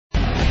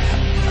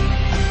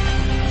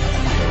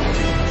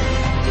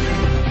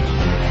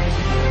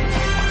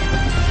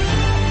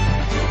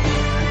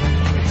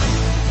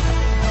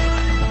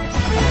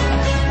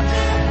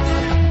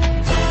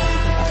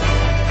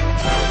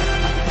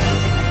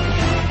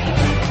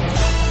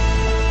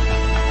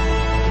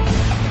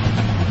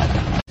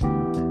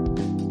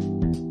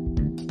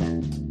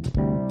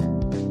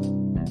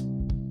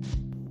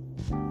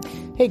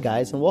Hey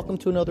guys, and welcome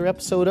to another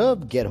episode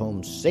of Get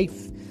Home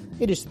Safe.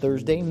 It is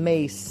Thursday,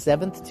 May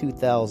 7th,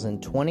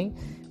 2020.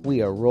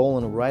 We are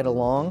rolling right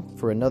along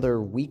for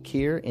another week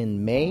here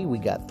in May. We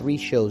got 3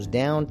 shows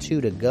down,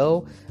 2 to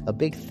go. A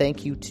big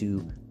thank you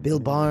to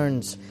Bill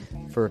Barnes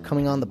for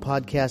coming on the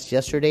podcast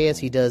yesterday, as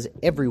he does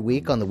every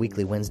week on the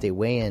weekly Wednesday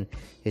weigh-in.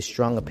 His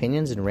strong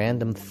opinions and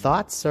random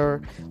thoughts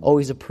are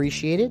always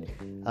appreciated.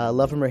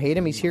 Love him or hate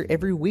him, he's here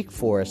every week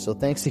for us. So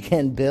thanks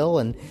again, Bill,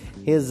 and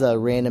his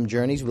random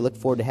journeys. We look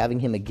forward to having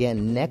him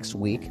again next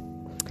week.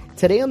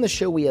 Today on the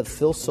show, we have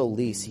Phil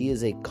Solis. He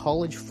is a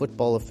college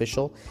football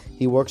official.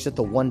 He works at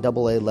the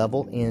 1AA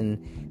level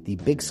in the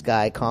Big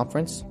Sky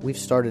Conference. We've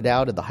started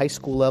out at the high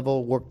school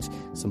level, worked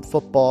some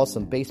football,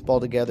 some baseball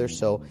together,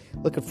 so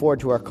looking forward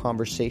to our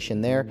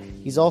conversation there.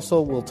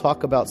 We'll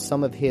talk about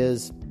some of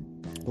his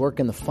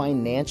work in the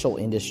financial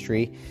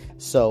industry,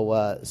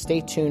 so stay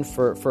tuned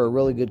for a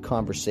really good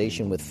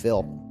conversation with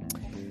Phil.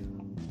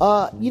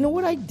 You know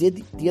what I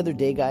did the other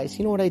day, guys?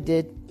 You know what I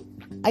did?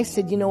 I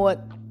said, you know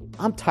what?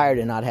 I'm tired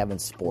of not having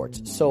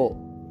sports. So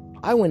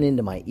I went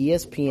into my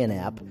ESPN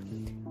app,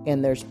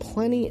 and there's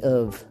plenty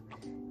of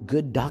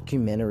good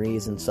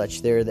documentaries and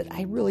such there that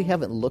I really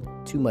haven't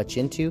looked too much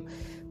into.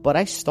 But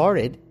I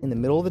started in the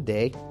middle of the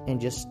day and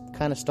just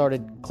kind of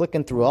started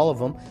clicking through all of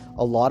them.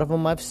 A lot of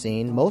them I've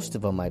seen, most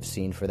of them I've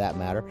seen for that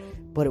matter.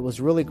 But it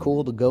was really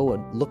cool to go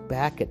and look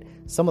back at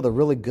some of the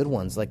really good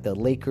ones, like the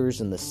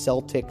Lakers and the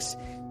Celtics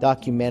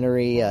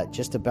documentary,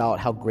 just about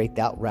how great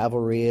that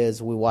rivalry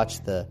is. We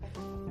watched the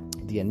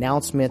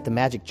announcement, the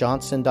Magic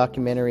Johnson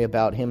documentary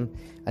about him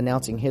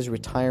announcing his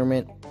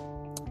retirement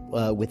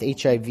with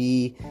HIV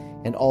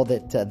and all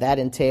that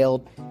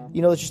entailed.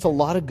 You know, there's just a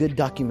lot of good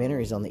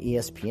documentaries on the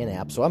ESPN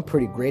app, so I'm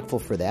pretty grateful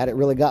for that. It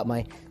really got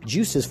my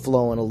juices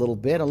flowing a little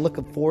bit. I'm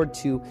looking forward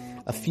to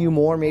a few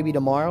more maybe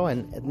tomorrow,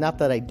 and not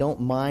that I don't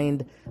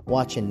mind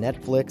watching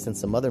Netflix and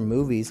some other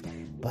movies,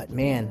 but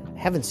man,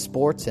 having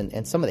sports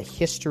and some of the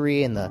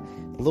history and the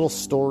little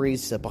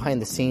stories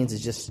behind the scenes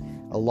is just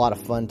a lot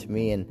of fun to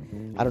me,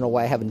 and I don't know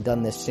why I haven't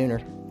done this sooner.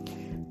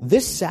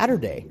 This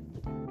Saturday,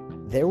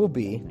 there will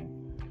be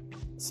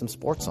some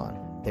sports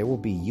on. There will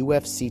be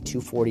UFC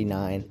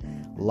 249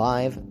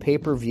 live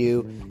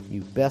pay-per-view.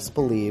 You best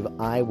believe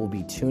I will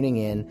be tuning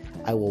in.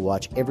 I will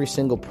watch every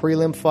single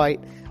prelim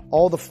fight,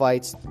 all the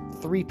fights,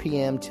 3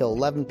 p.m. till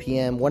 11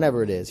 p.m.,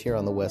 whenever it is here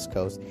on the West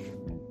Coast,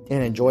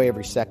 and enjoy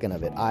every second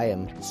of it. I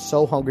am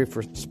so hungry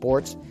for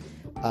sports.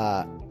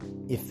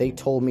 If they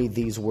told me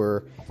these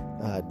were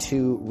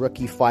 2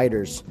 rookie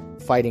fighters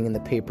fighting in the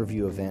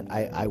pay-per-view event,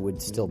 I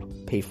would still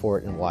pay for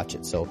it and watch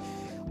it. So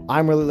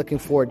I'm really looking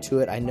forward to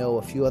it. I know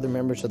a few other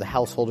members of the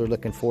household are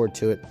looking forward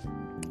to it.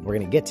 We're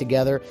going to get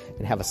together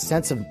and have a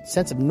sense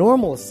of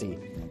normalcy,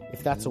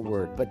 if that's a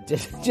word. But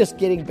just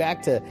getting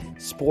back to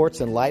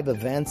sports and live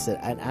events,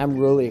 and I'm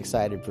really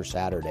excited for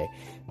Saturday.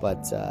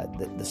 But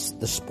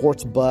the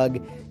sports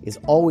bug is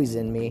always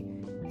in me.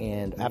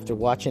 And after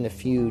watching a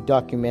few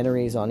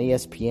documentaries on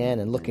ESPN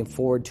and looking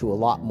forward to a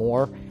lot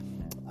more,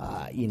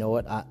 you know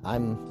what?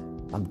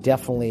 I'm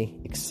definitely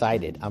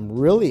excited. I'm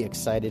really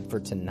excited for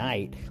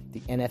tonight. The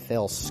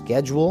NFL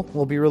schedule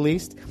will be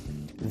released.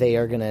 They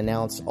are going to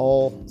announce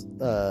all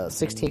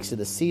 16 weeks of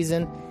the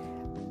season.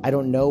 I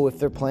don't know if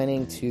they're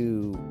planning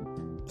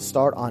to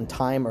start on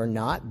time or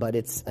not, but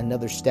it's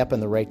another step in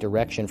the right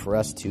direction for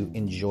us to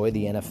enjoy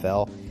the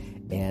NFL.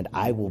 And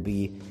I will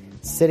be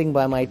sitting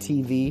by my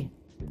TV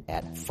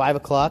at 5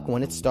 o'clock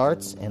when it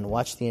starts and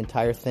watch the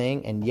entire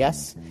thing. And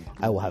yes,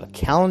 I will have a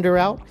calendar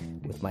out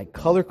with my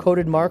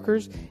color-coded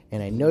markers.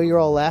 And I know you're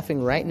all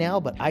laughing right now,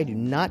 but I do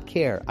not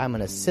care. I'm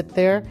going to sit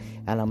there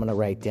and I'm going to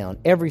write down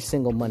every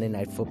single Monday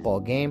Night Football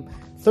game,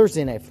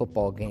 Thursday Night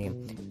Football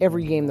game,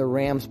 every game the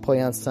Rams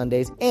play on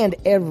Sundays, and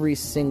every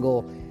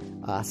single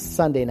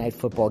Sunday Night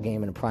Football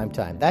game in prime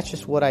time. That's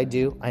just what I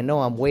do. I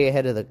know I'm way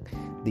ahead of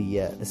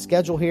the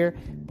schedule here,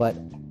 but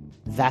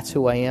that's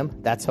who I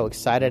am. That's how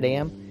excited I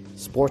am.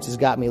 Sports has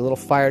got me a little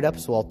fired up,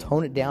 so I'll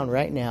tone it down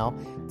right now.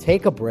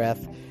 Take a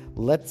breath.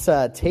 Let's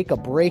take a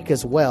break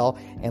as well,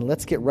 and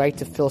let's get right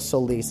to Phil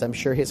Solis. I'm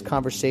sure his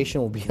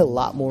conversation will be a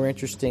lot more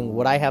interesting than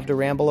what I have to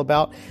ramble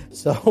about,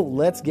 so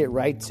let's get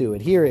right to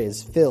it. Here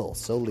is Phil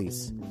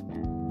Solis.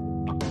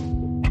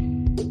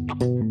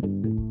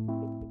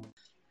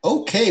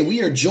 Okay,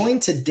 we are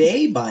joined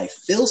today by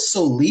Phil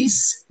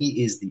Solis.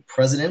 He is the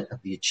president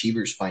of the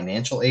Achievers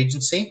Financial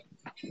Agency.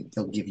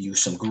 He'll give you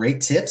some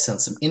great tips on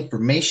some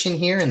information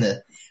here in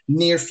the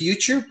near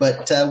future,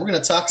 but we're going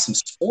to talk some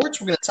sports.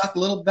 We're going to talk a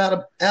little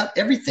about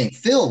everything.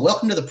 Phil,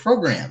 welcome to the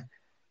program.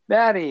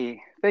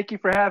 Maddie, thank you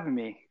for having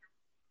me.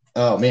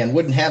 Oh, man,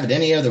 wouldn't have it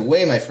any other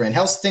way, my friend.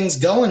 How's things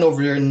going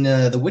over in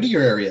the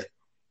Whittier area?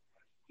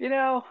 You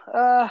know,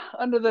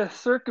 under the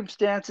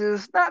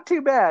circumstances, not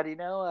too bad. You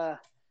know,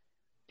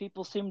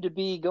 people seem to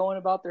be going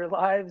about their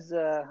lives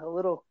a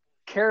little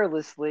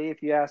carelessly,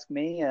 if you ask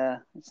me. I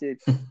see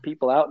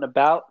people out and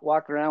about,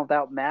 walking around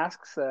without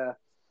masks.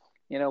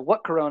 You know,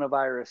 what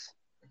coronavirus?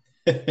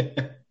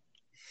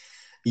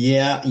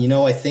 Yeah, you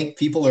know, I think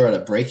people are at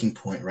a breaking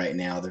point right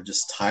now. They're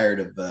just tired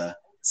of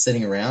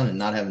sitting around and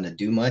not having to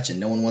do much, and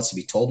no one wants to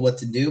be told what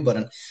to do.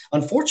 But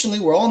unfortunately,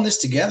 we're all in this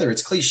together.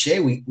 It's cliche.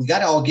 We got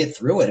to all get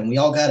through it, and we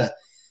all got to,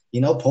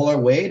 pull our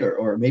weight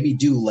or maybe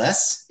do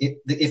less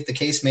if the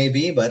case may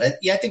be. But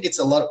I think it's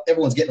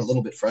everyone's getting a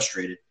little bit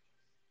frustrated.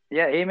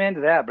 Yeah, amen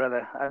to that,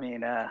 brother. I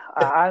mean,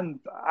 I'm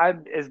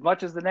as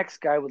much as the next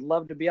guy would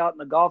love to be out in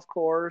the golf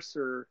course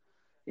or,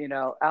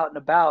 out and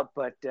about,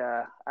 but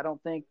I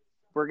don't think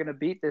we're gonna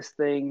beat this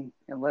thing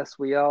unless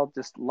we all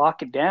just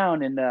lock it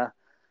down and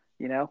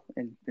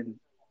and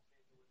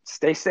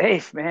stay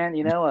safe, man.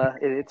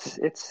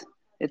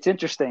 It's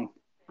interesting.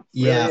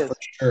 Yeah, Really is. for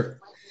sure.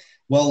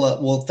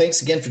 Well,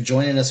 thanks again for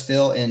joining us,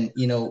 Phil. And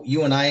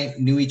you and I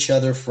knew each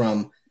other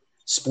from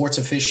sports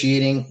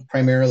officiating,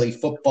 primarily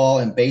football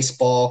and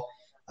baseball.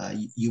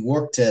 You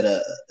worked at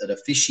an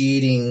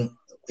officiating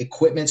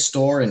equipment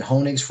store in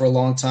Honig's for a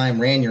long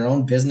time, ran your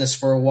own business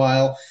for a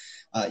while.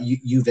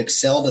 You've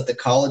excelled at the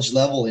college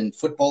level in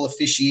football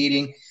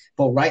officiating,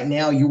 but right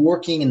now you're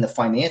working in the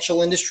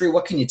financial industry.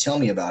 What can you tell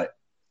me about it?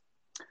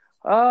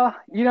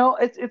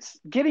 It's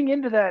getting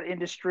into that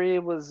industry.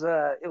 It was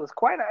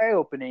quite eye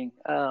opening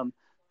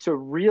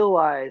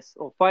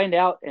to find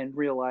out and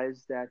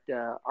realize that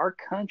our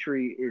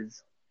country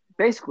is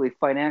basically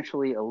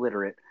financially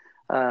illiterate.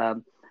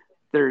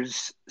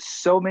 There's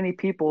so many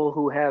people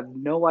who have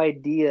no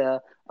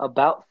idea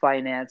about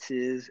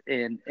finances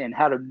and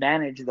how to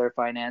manage their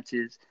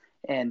finances,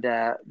 and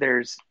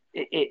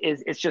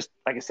it's just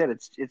like I said,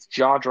 it's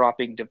jaw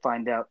dropping to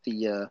find out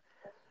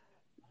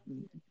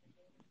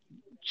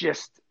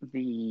just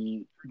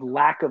the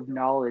lack of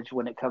knowledge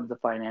when it comes to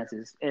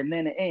finances. And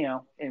then,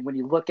 and when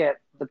you look at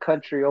the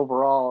country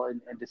overall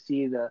and to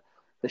see the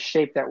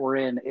shape that we're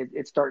in,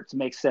 it starts to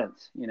make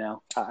sense.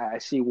 I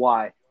see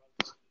why.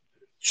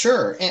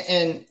 Sure.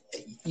 And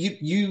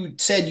you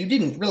said you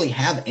didn't really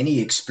have any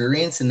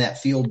experience in that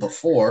field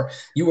before.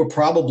 You were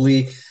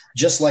probably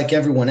just like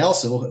everyone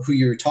else who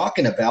you're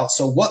talking about.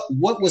 So what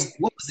was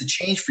the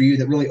change for you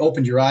that really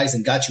opened your eyes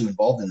and got you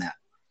involved in that?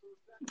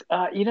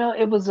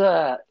 It was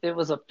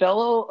a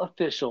fellow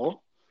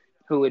official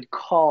who had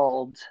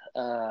called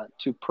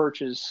to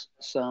purchase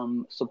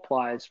some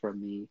supplies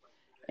from me,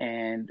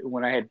 and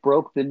when I had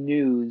broke the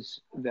news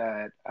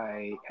that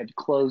I had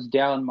closed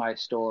down my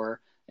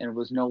store and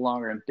was no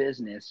longer in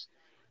business,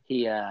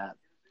 he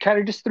kind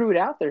of just threw it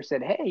out there,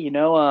 said, "Hey,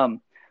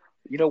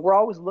 we're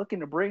always looking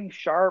to bring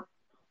sharp,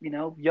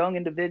 young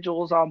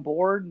individuals on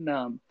board,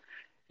 and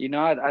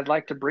I'd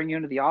like to bring you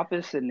into the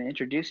office and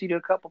introduce you to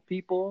a couple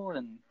people."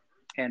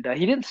 And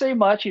he didn't say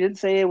much. He didn't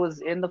say it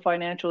was in the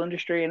financial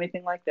industry,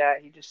 anything like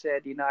that. He just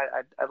said,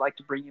 I'd like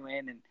to bring you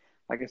in and,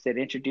 like I said,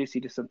 introduce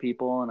you to some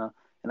people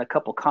and a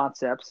couple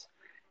concepts.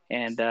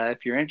 And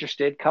if you're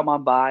interested, come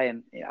on by.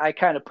 And I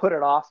kind of put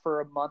it off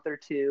for a month or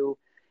two,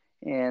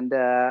 and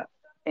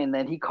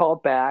then he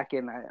called back,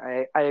 and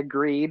I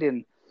agreed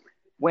and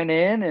went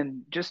in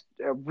and just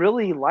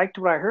really liked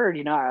what I heard.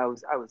 I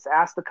was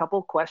asked a couple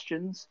of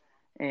questions.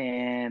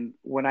 And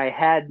when I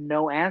had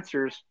no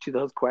answers to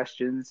those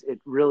questions,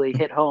 it really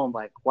hit home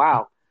like,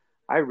 wow,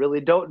 I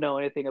really don't know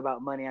anything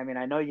about money. I mean,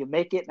 I know you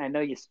make it and I know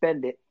you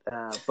spend it,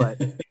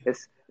 but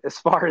as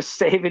far as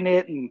saving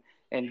it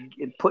and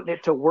putting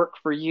it to work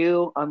for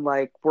you,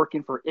 unlike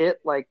working for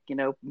it, like,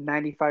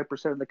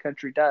 95% of the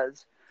country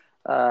does,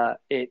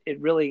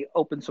 it really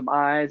opened some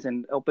eyes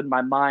and opened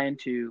my mind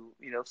to,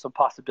 some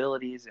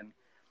possibilities. And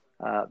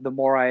the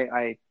more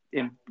I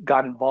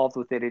got involved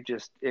with it,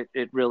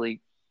 it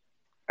really,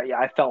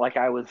 I felt like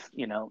I was,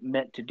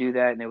 meant to do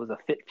that, and it was a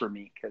fit for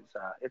me because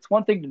it's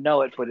one thing to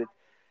know it, but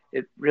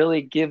it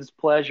really gives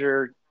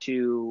pleasure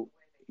to,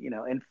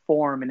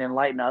 inform and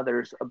enlighten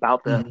others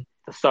about the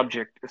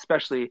subject,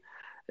 especially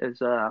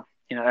as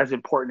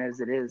important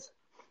as it is.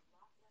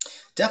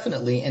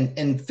 Definitely.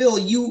 And Phil,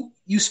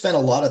 you spent a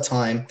lot of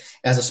time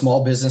as a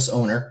small business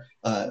owner.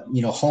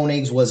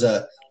 Honig's was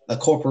a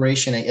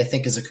corporation, I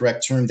think is a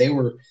correct term.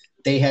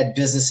 They had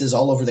businesses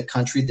all over the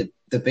country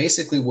that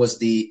basically was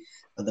the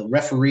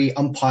referee,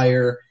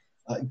 umpire,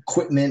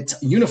 equipment,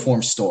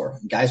 uniform store.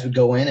 Guys would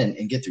go in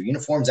and get their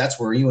uniforms. That's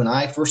where you and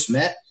I first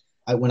met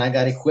when I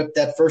got equipped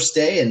that first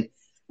day. And,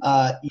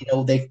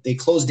 they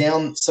closed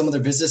down some of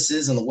their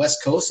businesses on the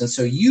West Coast. And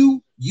so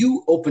you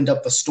opened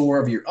up a store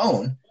of your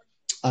own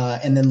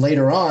and then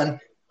later on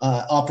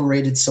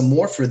operated some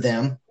more for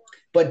them.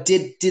 But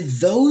did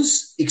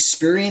those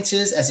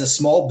experiences as a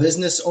small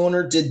business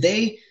owner, did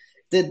they,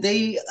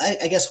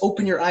 I guess,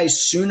 open your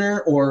eyes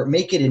sooner or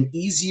make it an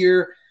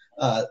easier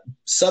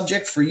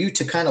subject for you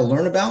to kind of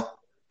learn about?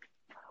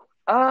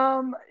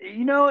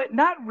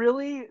 Not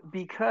really,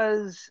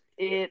 because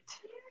the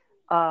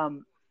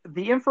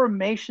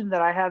information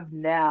that I have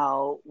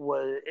now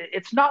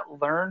it's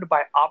not learned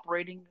by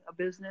operating a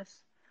business.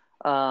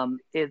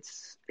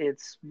 It's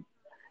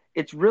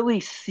really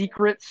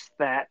secrets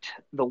that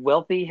the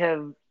wealthy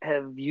have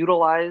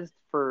utilized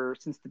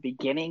since the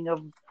beginning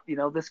of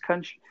this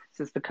country,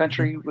 since the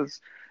country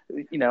was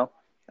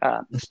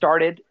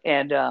started.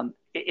 And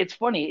it's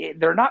funny,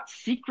 they're not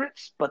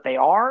secrets, but they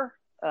are.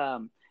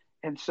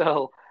 And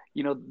so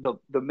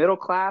the middle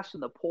class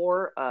and the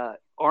poor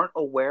aren't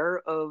aware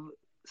of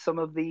some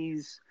of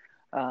these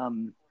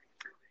um,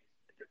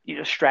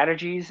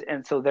 strategies,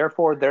 and so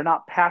therefore they're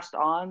not passed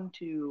on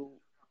to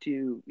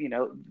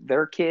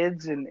their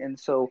kids, and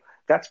so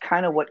that's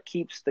kind of what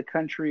keeps the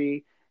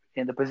country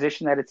in the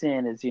position that it's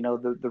in. Is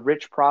the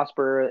rich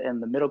prosper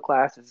and the middle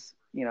class is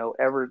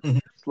ever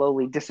Mhm.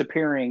 slowly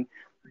disappearing,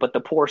 but the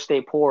poor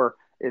stay poor.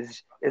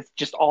 Is It's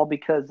just all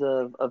because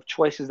of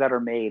choices that are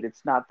made.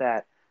 It's not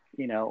that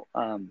you know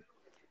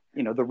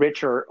the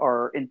rich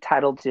are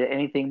entitled to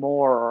anything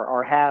more,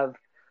 or have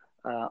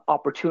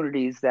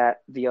opportunities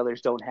that the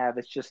others don't have.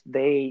 It's just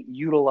they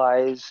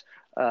utilize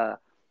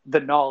the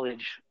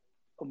knowledge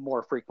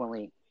more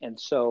frequently. And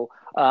so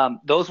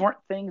those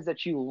weren't things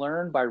that you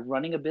learn by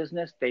running a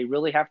business. They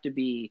really have to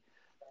be,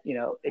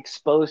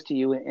 exposed to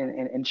you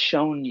and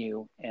shown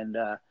you. And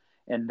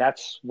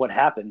that's what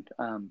happened.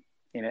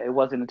 It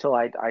wasn't until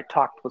I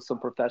talked with some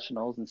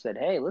professionals and said,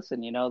 hey,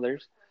 listen,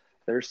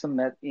 there's some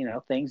that,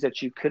 things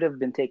that you could have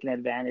been taking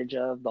advantage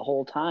of the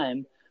whole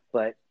time,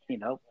 but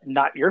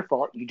not your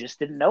fault. You just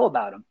didn't know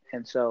about them.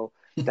 And so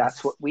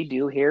that's what we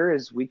do here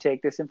is we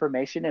take this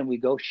information and we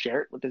go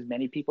share it with as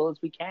many people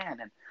as we can.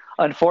 And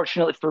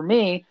unfortunately for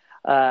me,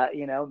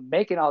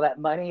 making all that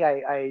money,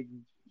 I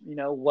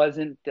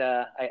wasn't,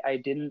 I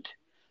didn't,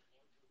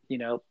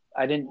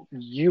 I didn't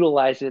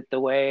utilize it the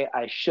way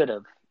I should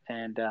have.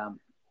 And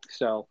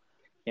so,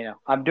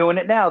 I'm doing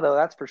it now though.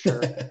 That's for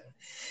sure.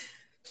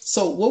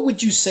 So what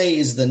would you say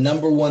is the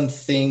number one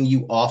thing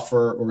you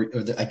offer, or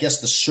I guess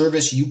the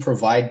service you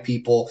provide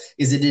people?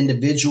 Is it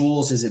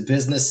individuals? Is it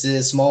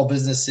businesses, small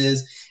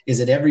businesses? Is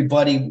it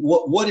everybody?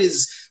 What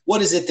is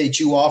it that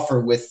you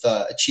offer with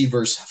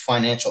Achievers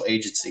Financial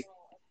Agency?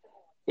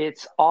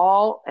 It's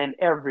all and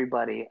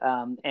everybody.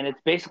 And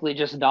it's basically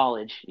just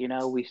knowledge.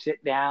 We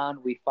sit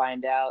down, we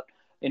find out,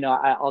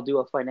 I'll do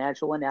a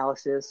financial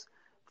analysis,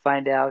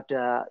 find out,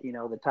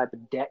 the type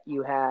of debt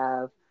you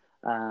have,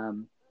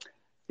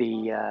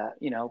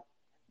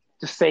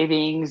 the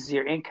savings,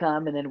 your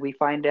income, and then we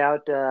find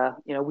out,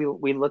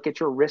 we look at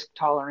your risk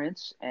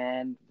tolerance,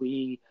 and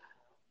we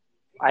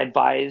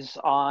advise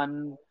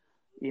on,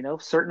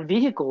 certain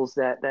vehicles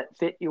that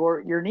fit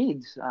your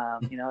needs,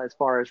 as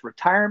far as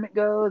retirement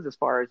goes, as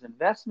far as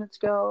investments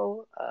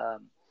go,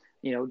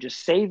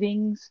 just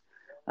savings.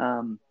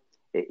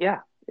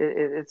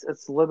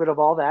 It's a little bit of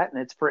all that,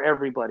 and it's for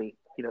everybody,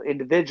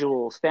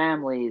 individuals,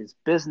 families,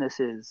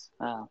 businesses,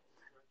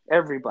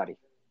 everybody.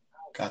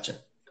 Gotcha.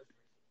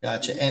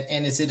 Gotcha.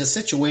 And is it a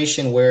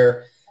situation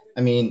where,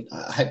 I mean,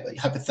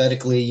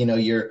 hypothetically,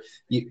 you're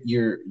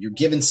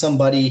giving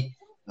somebody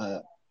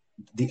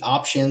the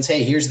options.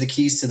 Hey, here's the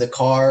keys to the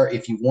car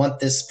if you want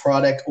this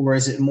product, or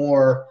is it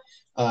more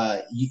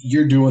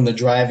you're doing the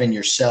driving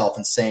yourself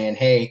and saying,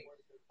 hey,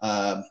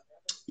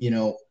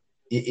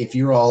 if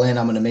you're all in,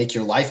 I'm going to make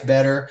your life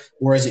better,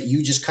 or is it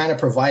you just kind of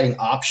providing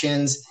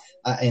options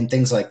and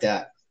things like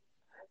that?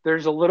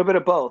 There's a little bit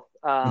of both.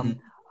 Mm-hmm.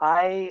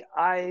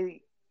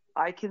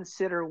 I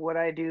consider what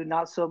I do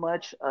not so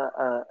much.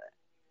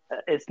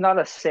 It's not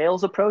a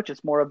sales approach.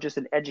 It's more of just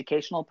an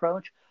educational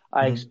approach.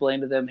 I Mm-hmm.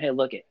 explain to them, hey,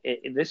 look,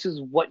 this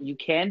is what you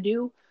can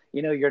do.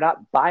 You're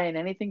not buying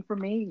anything from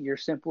me. You're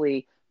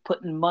simply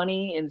putting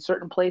money in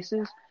certain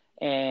places,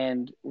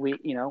 and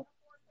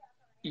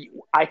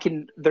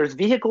there's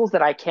vehicles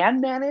that I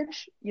can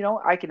manage.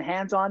 I can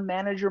hands-on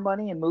manage your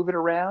money and move it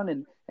around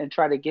and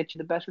try to get you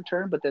the best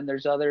return. But then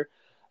there's other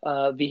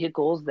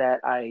vehicles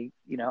that I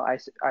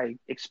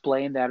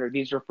explain that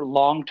these are for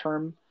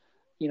long-term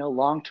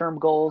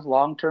goals,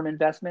 long-term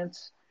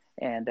investments,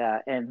 and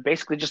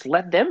basically just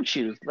let them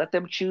choose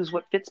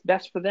what fits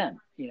best for them.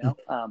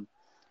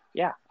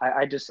 I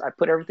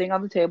put everything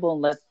on the table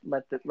and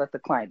let the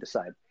client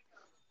decide.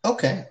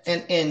 Okay.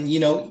 And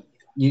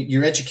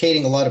you're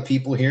educating a lot of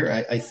people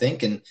here, I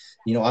think, and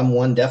I'm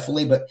one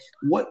definitely. But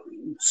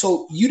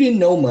so you didn't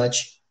know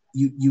much.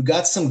 You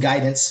got some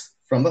guidance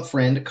from a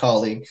friend, a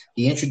colleague.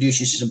 He introduced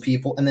you to some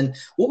people, and then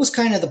what was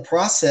kind of the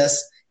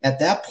process at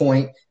that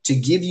point to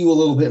give you a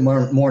little bit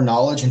more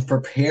knowledge and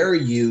prepare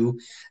you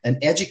and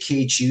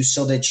educate you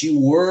so that you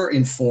were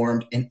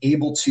informed and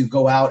able to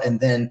go out and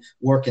then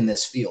work in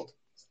this field?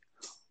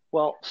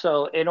 Well,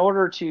 so in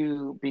order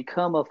to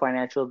become a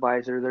financial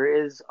advisor,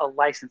 there is a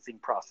licensing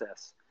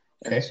process.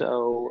 And Okay.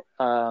 so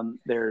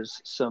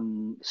there's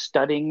some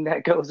studying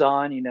that goes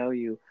on.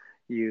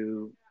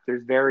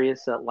 There's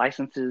various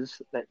licenses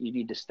that you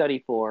need to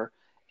study for,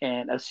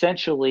 and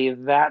essentially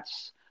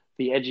that's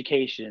the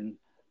education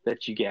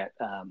that you get.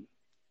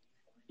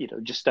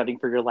 Just studying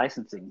for your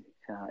licensing.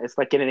 It's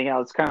like anything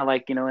else. It's kind of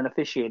like in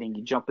officiating.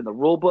 You jump in the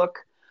rule book,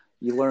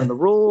 you learn the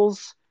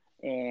rules,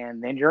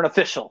 and then you're an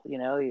official. I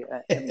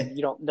mean,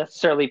 you don't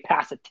necessarily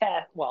pass a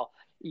test. Well,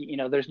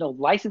 there's no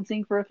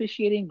licensing for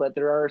officiating, but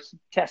there are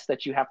tests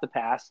that you have to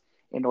pass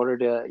in order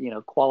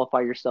to,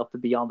 qualify yourself to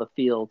be on the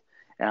field.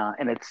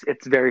 And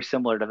it's very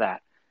similar to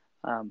that.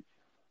 Um,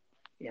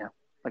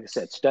 like I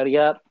said, study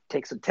up,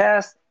 take some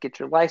tests, get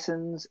your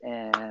license,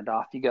 and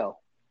off you go.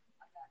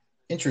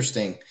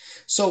 Interesting.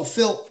 So,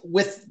 Phil,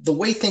 with the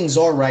way things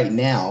are right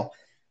now,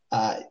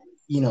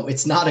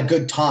 it's not a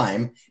good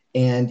time,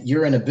 and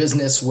you're in a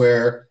business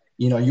where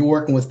you're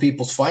working with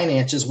people's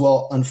finances.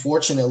 Well,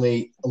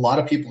 unfortunately, a lot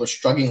of people are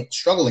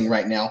struggling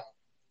right now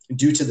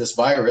due to this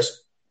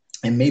virus,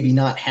 and maybe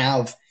not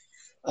have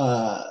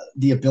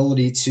the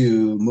ability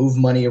to move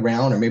money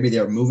around, or maybe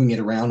they're moving it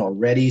around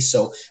already.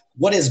 So,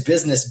 what has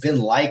business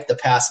been like the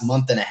past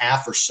month and a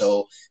half or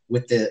so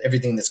with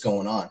everything that's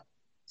going on?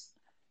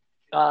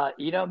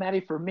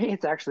 Maddie, for me,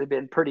 it's actually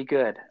been pretty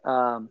good.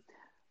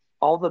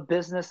 All the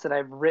business that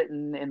I've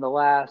written in the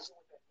last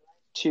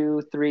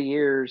 2, 3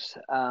 years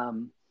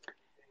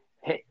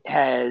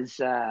has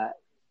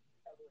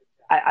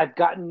I've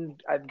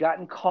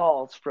gotten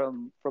calls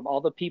from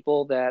all the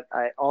people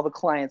all the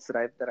clients that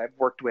I've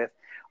worked with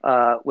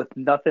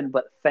nothing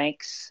but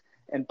thanks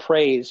and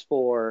praise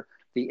for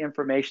the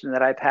information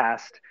that I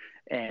passed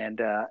and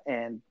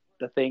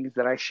the things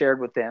that I shared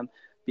with them,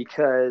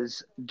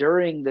 because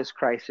during this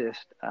crisis,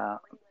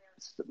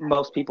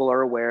 most people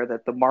are aware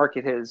that the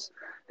market has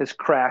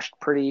crashed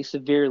pretty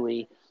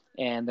severely,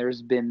 and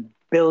there's been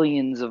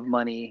billions of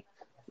money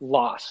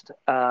lost.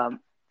 I'm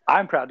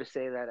proud to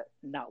say that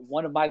not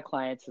one of my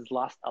clients has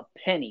lost a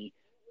penny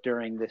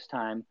during this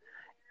time,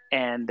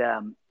 and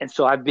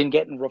so I've been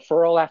getting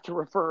referral after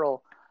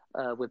referral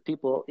with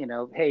people.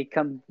 Hey,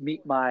 come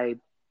meet my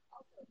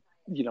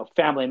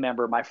family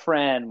member, my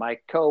friend, my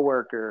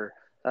coworker.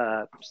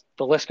 The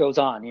list goes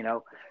on.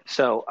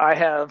 So I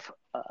have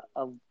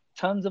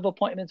tons of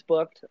appointments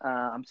booked.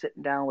 I'm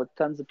sitting down with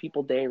tons of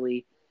people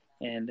daily,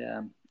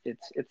 and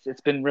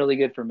it's been really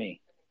good for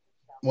me.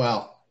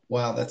 Wow.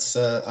 That's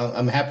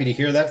I'm happy to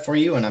hear that for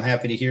you, and I'm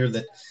happy to hear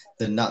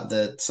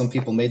that some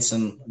people made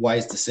some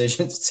wise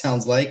decisions. It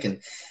sounds like,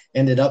 and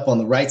ended up on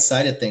the right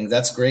side of things.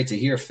 That's great to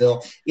hear,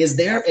 Phil. Is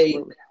there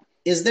Absolutely.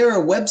 a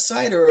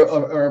website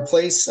or a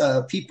place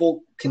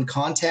people can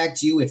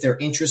contact you if they're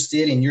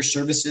interested in your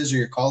services or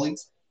your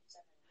colleagues?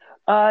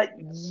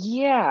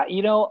 Yeah,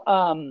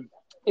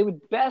 it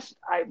would best.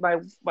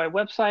 My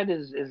website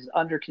is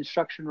under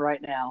construction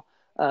right now.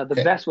 The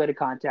Okay. best way to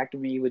contact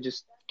me would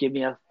just give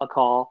me a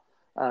call.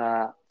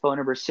 Phone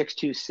number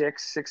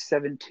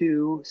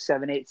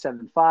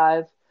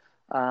 626-672-7875.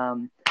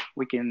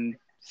 We can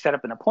set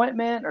up an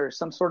appointment or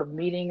some sort of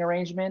meeting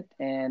arrangement,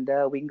 and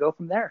we can go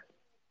from there.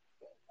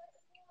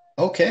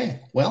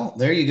 Okay. Well,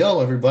 there you go,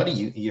 everybody.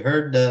 You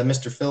heard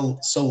Mr. Phil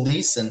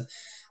Solis, and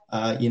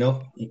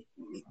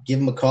give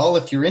him a call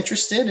if you're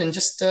interested, and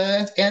just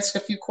ask a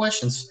few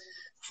questions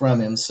from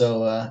him.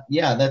 So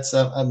that's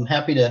I'm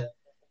happy to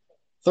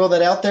throw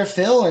that out there,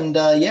 Phil, and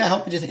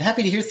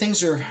happy to hear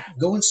things are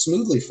going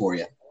smoothly for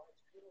you.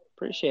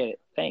 Appreciate it.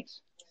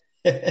 Thanks.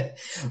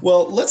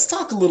 Well, let's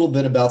talk a little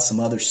bit about some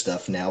other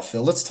stuff now,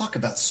 Phil. Let's talk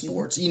about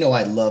sports.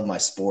 I love my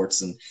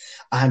sports, and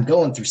I'm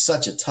going through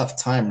such a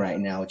tough time right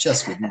now,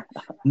 just with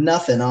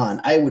nothing on.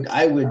 I'd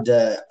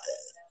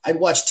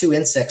watch two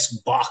insects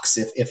box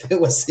if it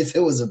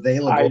was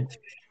available.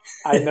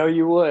 I know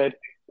you would.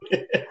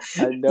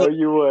 I know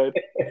you would.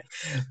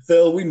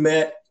 Phil, we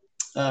met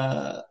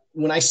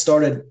when I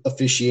started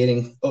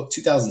officiating.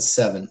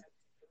 2007.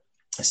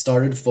 I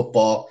started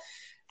football.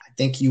 I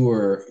think you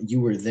were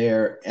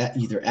there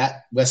either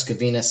at West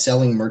Covina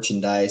selling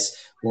merchandise,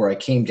 or I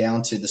came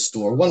down to the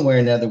store. One way or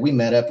another, we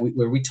met up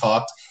where we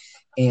talked,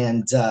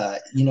 and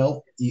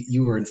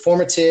you were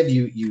informative.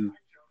 You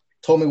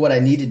told me what I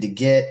needed to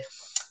get,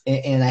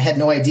 and I had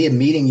no idea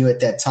meeting you at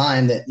that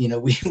time that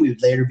we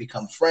would later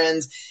become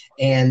friends,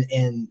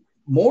 and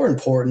more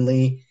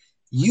importantly,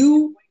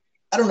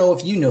 I don't know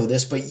if you know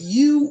this, but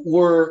you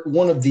were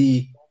one of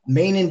the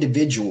main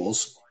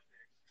individuals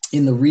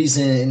in the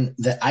reason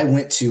that I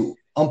went to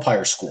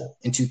umpire school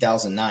in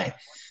 2009.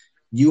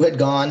 You had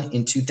gone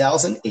in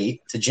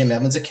 2008 to Jim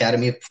Evans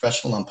Academy of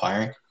Professional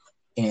Umpiring,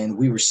 and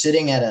we were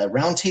sitting at a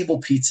round table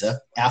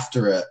pizza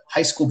after a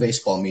high school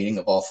baseball meeting,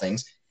 of all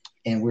things,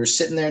 and we were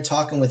sitting there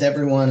talking with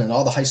everyone and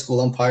all the high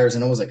school umpires,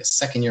 and I was like a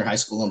second-year high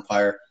school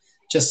umpire,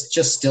 just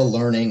still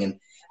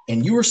learning,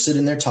 and you were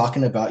sitting there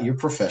talking about your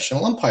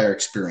professional umpire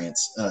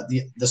experience,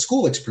 the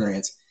school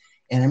experience,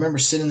 and I remember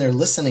sitting there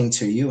listening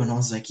to you, and I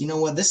was like, you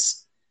know what,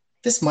 this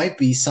might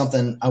be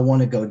something I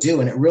want to go do.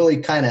 And it really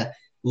kind of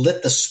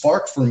lit the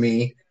spark for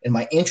me and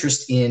my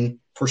interest in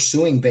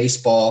pursuing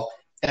baseball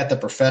at the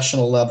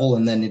professional level.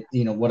 And then,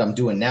 what I'm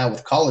doing now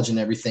with college and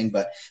everything.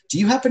 But do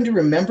you happen to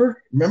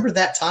remember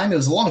that time? It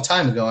was a long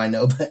time ago, I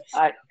know, but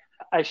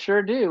I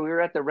sure do. We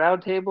were at the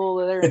round table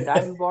there in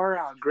Diamond Bar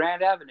on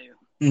Grand Avenue.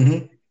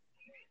 Mm-hmm.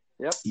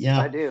 Yep. Yeah,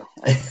 I do.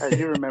 I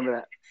do remember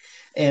that.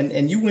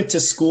 And you went to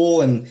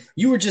school, and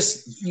you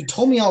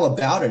told me all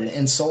about it.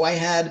 And so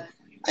I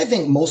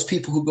think most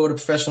people who go to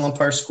professional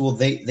umpire school,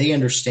 they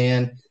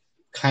understand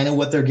kind of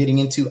what they're getting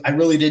into. I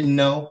really didn't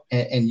know,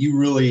 and you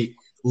really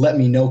let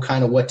me know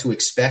kind of what to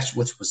expect,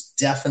 which was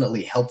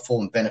definitely helpful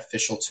and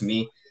beneficial to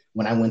me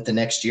when I went the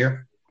next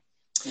year.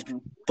 Mm-hmm.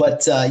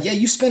 But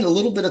you spent a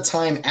little bit of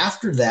time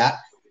after that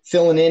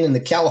filling in the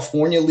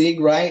California League,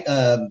 right?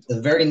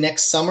 The very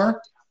next summer.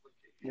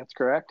 That's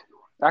correct.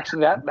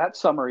 Actually, that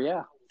summer,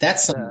 yeah.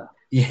 That's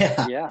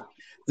yeah. Yeah.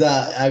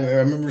 I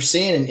remember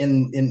seeing,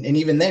 and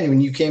even then,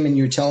 when you came in,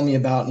 you were telling me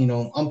about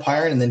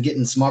umpiring and then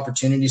getting some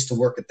opportunities to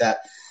work at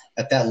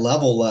that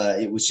level.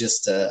 It was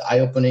just eye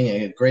opening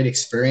and a great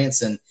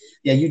experience. And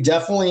yeah, you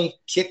definitely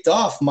kicked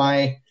off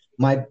my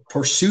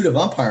pursuit of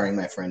umpiring,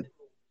 my friend.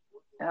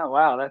 Oh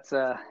wow, that's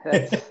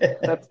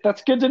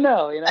good to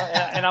know.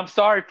 And I'm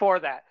sorry for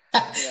that.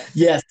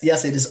 Yeah.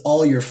 Yes, it is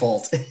all your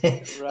fault.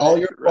 All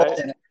your fault.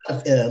 And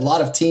a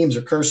lot of teams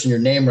are cursing your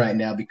name right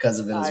now because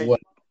of it as well.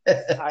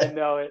 I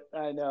know it.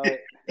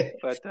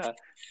 But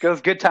it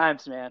was good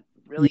times, man.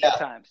 Really good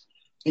times.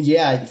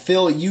 Yeah,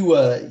 Phil, you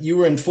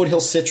were in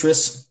Foothill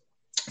Citrus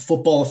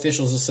Football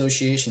Officials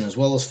Association as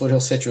well as Foothill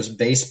Citrus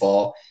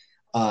Baseball.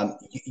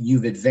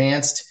 You've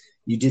advanced.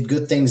 You did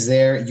good things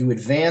there. You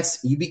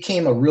advanced. You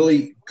became a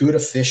really good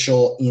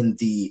official in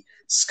the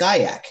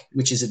SCIAC,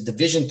 which is a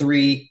Division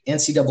III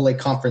NCAA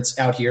conference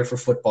out here for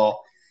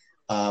football.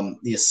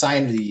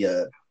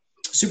 The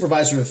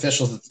supervisor of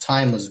officials at the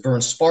time was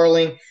Vern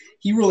Sparling.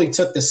 He really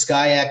took the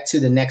SCIAC to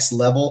the next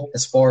level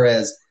as far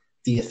as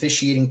the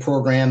officiating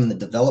program and the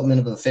development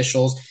of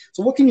officials.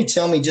 So what can you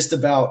tell me just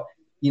about,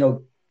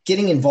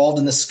 getting involved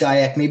in the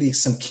SCIAC, maybe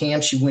some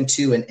camps you went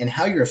to, and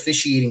how your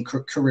officiating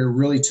career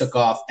really took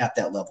off at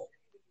that level?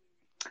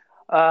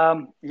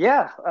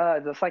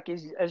 Just like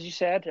as you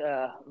said,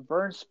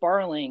 Vern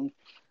Sparling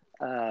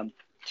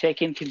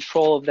taking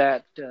control of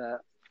that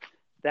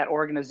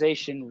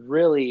organization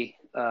really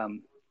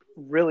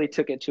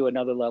took it to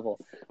another level.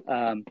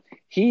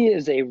 He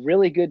is a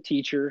really good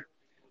teacher,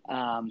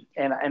 and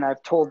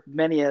I've told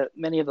many of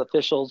the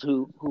officials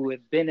who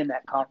have been in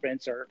that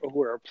conference or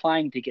who are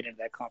applying to get into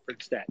that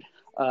conference that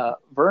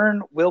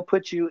Vern will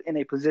put you in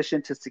a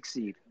position to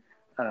succeed.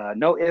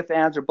 No ifs,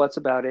 ands, or buts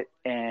about it.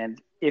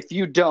 And if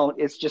you don't,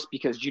 it's just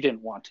because you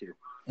didn't want to.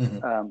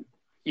 Mm-hmm.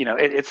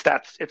 It's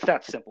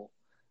that simple.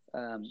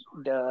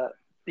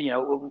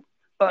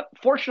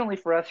 Fortunately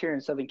for us here in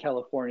Southern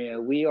California,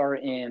 we are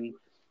in,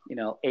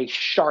 a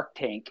shark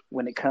tank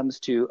when it comes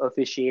to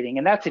officiating,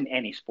 and that's in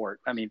any sport.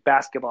 I mean,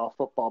 basketball,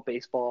 football,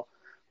 baseball.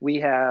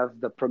 We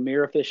have the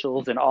premier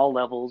officials in all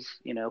levels,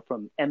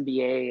 from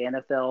NBA,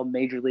 NFL,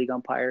 Major League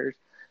umpires.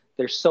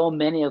 There's so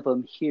many of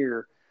them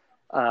here.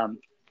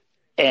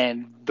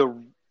 And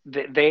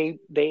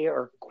they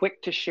are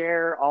quick to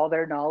share all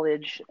their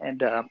knowledge,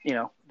 and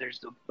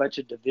there's a bunch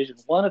of Division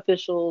I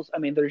officials. I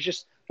mean,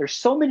 there's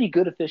so many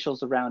good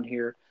officials around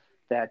here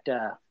that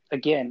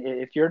again,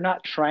 if you're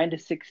not trying to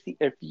succeed,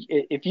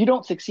 if you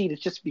don't succeed,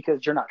 it's just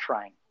because you're not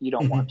trying. You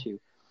don't want to.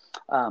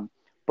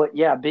 But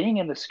yeah, being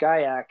in the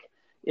SCIAC,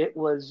 it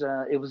was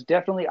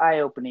definitely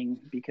eye opening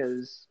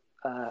because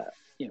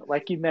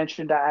like you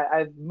mentioned,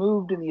 I've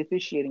moved in the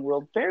officiating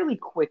world fairly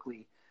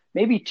quickly,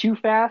 maybe too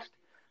fast.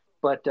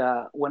 But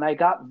when I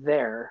got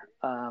there,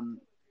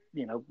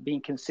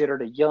 being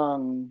considered a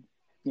young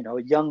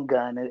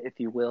gun, if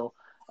you will,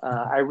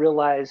 I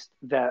realized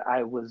that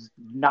I was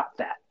not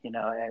that.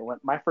 I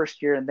went my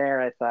first year in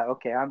there. I thought,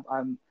 okay,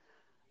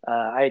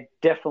 I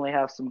definitely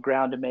have some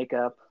ground to make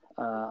up.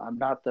 I'm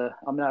not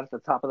at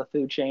the top of the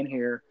food chain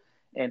here,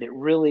 and it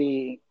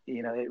really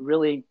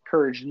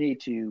encouraged me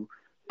to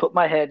put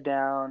my head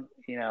down,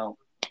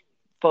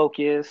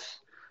 focus,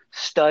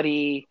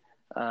 study.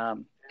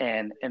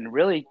 And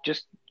really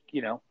just,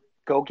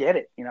 go get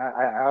it.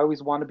 I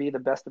always want to be the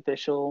best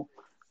official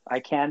I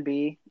can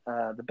be,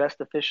 the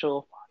best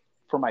official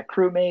for my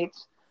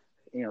crewmates,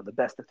 the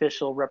best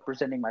official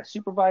representing my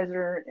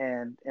supervisor.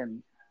 And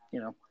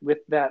with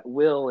that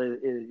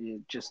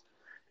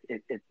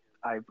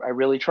I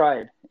really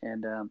tried.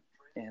 And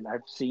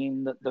I've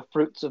seen the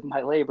fruits of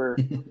my labor,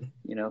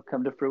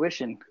 come to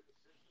fruition.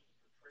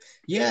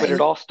 Yeah. But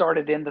it all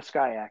started in the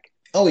SCIAC.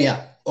 Oh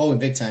yeah. Oh,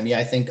 big time. Yeah.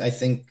 I think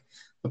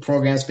the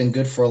program's been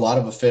good for a lot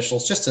of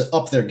officials just to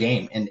up their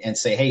game and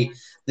say, hey,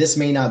 this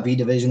may not be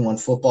Division I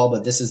football,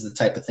 but this is the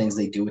type of things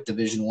they do with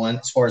Division I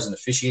as far as an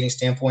officiating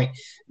standpoint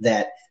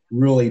that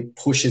really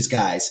pushes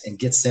guys and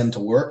gets them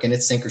to work, and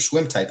it's sink or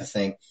swim type of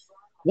thing.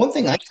 One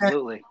thing I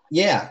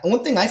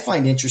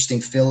find interesting,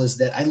 Phil, is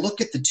that I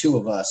look at the two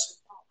of us,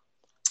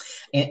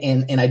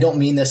 and I don't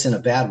mean this in a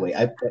bad way,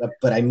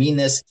 but I mean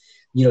this,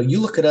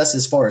 you look at us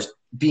as far as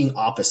being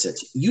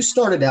opposites. You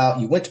started out,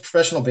 you went to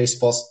professional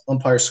baseball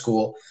umpire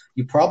school.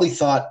 You probably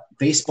thought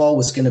baseball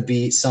was going to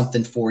be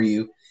something for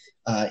you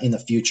in the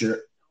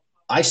future.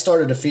 I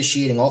started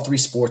officiating all three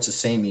sports the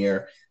same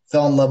year,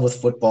 fell in love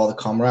with football, the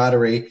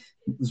camaraderie,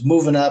 was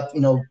moving up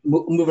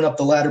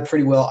the ladder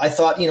pretty well. I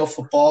thought,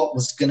 football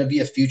was going to be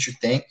a future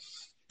thing.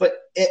 But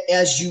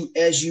as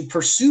you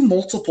pursue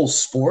multiple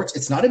sports,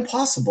 it's not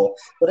impossible,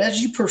 but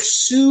as you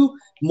pursue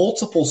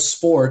multiple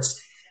sports,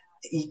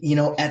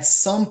 at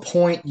some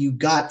point you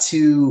got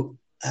to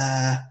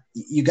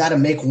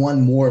make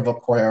one more of a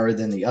priority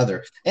than the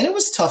other. And it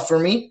was tough for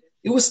me.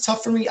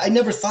 I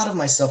never thought of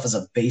myself as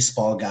a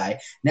baseball guy.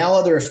 Now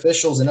other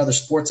officials in other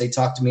sports, they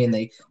talk to me and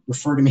they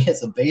refer to me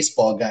as a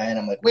baseball guy. And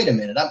I'm like, wait a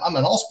minute, I'm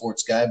an all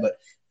sports guy,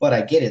 but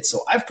I get it.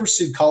 So I've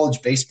pursued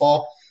college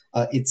baseball.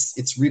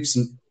 It's reaped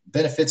some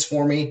benefits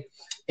for me.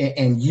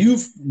 and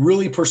you've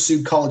really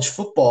pursued college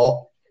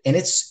football, and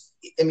it's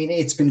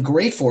been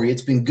great for you.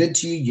 It's been good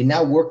to you. You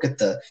now work at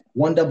the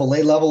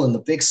 1AA level in the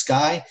Big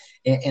Sky,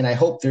 and I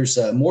hope there's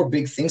more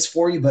big things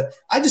for you. But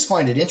I just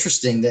find it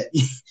interesting that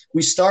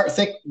we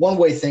think one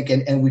way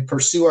thinking, and we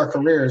pursue our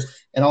careers,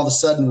 and all of a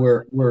sudden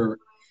we're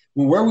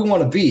where we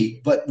want to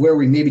be, but where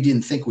we maybe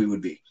didn't think we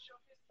would be.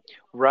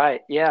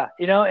 Right. Yeah.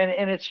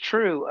 And it's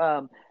true.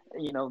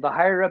 The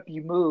higher up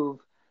you move,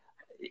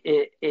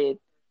 it's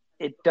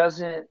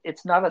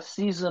not a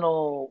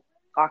seasonal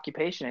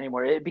occupation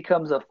anymore. It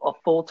becomes a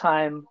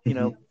full-time,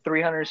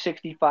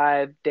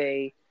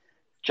 365-day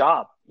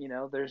job.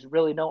 There's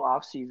really no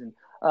off season.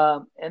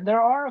 And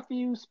there are a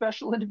few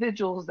special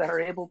individuals that are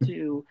able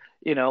to,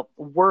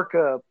 work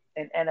an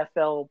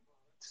NFL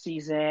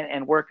season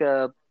and work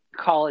a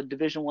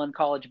Division I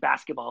college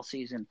basketball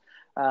season.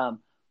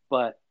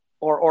 But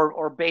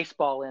or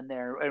baseball in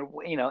there,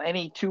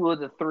 any two of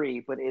the three,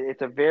 but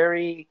it's a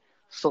very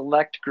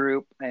select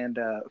group, and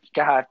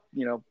God,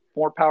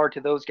 more power to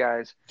those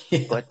guys.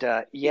 Yeah. But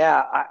I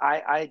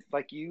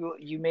like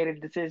you made a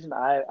decision.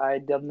 I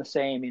done the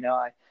same.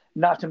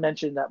 Not to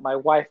mention that my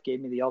wife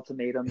gave me the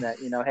ultimatum that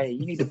hey,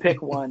 you need to pick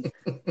one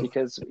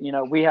because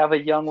we have a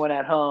young one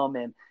at home,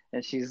 and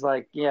she's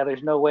like, yeah,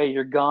 there's no way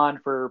you're gone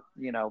for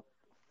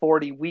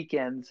 40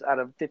 weekends out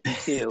of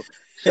 52.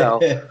 So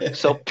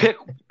pick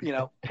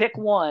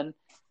one.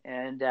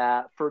 And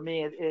for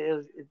me,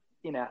 it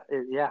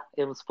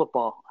was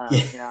football. I'm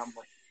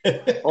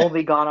like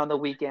only gone on the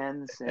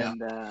weekends,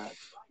 and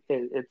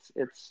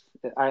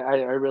I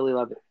really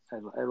love it.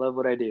 I love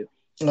what I do.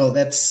 No,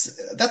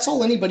 that's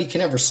all anybody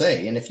can ever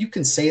say. And if you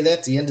can say that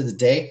at the end of the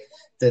day,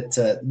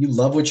 that you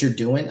love what you're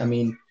doing, I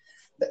mean,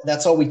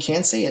 that's all we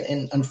can say.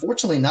 And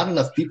unfortunately, not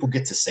enough people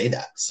get to say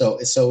that. So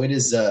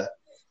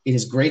it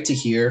is great to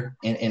hear,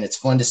 and it's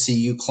fun to see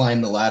you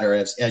climb the ladder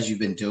as you've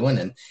been doing.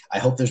 And I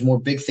hope there's more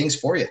big things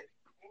for you.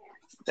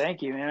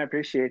 Thank you, man. I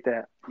appreciate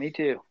that. Me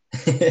too.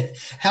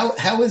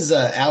 How is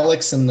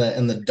Alex and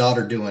the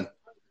daughter doing?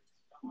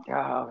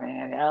 Oh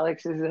man,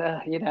 Alex is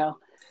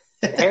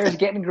hair's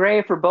getting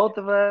gray for both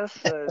of us.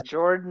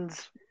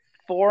 Jordan's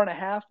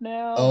 4.5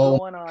 now,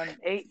 going on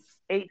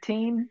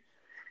 18.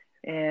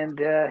 And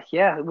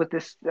with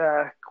this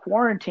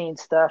quarantine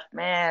stuff,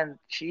 man,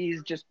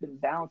 she's just been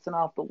bouncing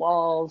off the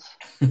walls.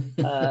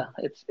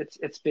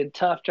 It's been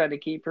tough trying to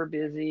keep her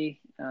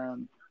busy.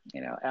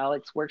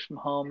 Alex works from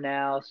home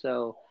now,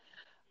 so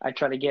I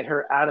try to get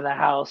her out of the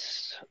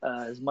house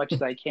as much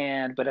as I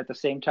can, but at the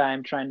same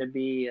time trying to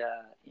be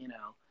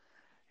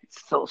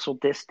social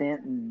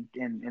distant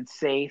and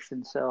safe.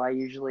 And so I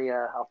usually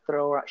I'll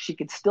throw her. She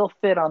could still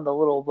fit on the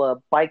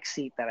little bike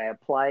seat that I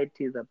applied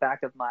to the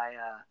back of my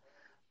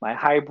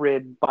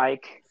hybrid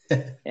bike,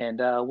 and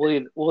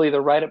we'll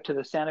either ride up to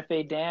the Santa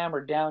Fe Dam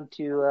or down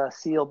to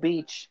Seal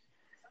Beach,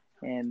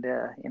 and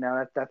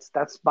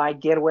that's my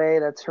getaway.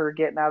 That's her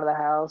getting out of the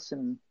house,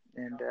 and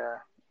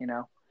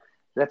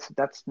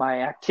that's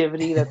my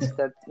activity. That's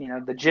the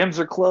gyms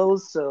are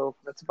closed, so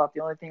that's about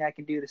the only thing I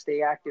can do to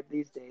stay active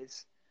these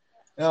days.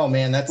 Oh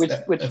man,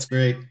 that's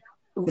great.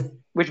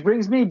 Which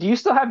brings me, do you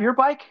still have your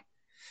bike?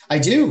 I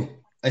do.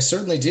 I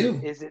certainly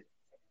do. Is it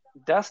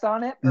dust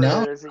on it, or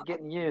no, is it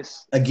getting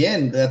used?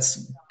 Again,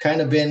 that's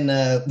kind of been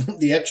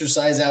the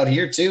exercise out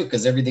here too,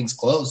 because everything's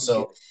closed.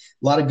 So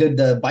a lot of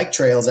good bike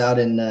trails out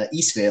in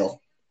Eastvale.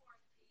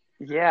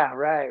 Yeah,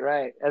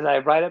 right. As I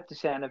ride up to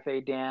Santa Fe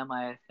Dam,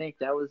 I think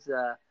that was,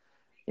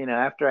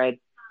 after I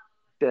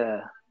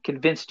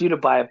convinced you to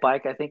buy a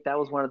bike, I think that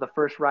was one of the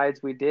first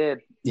rides we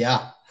did.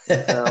 Yeah.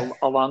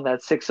 Along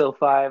that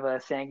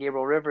 605 San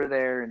Gabriel River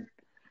there, and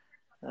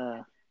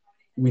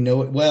we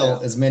know it well,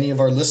 as many of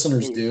our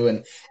listeners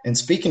do. And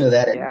speaking of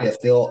that,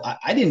 Phil,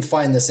 I didn't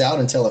find this out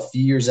until a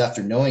few years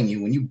after knowing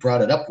you when you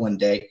brought it up one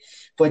day.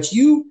 But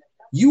you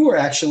were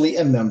actually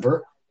a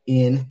member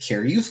in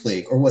Care Youth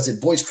League, or was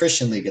it Boys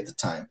Christian League at the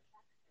time?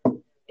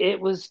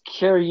 It was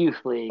Care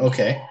Youth League.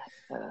 Okay.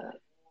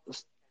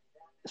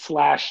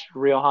 /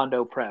 Rio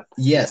Hondo Prep.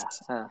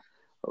 Yes. A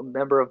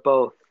member of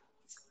both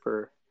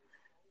for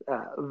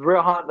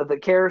Rio Hondo, the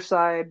Care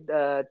side,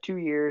 2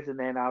 years, and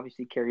then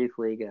obviously Care Youth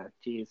League.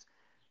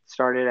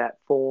 Started at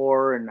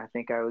 4, and I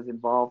think I was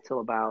involved till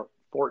about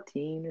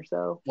 14 or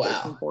so.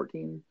 Wow.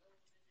 14.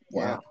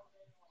 Wow.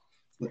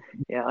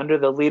 Yeah, under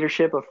the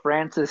leadership of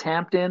Francis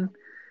Hampton.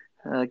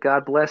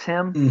 God bless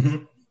him.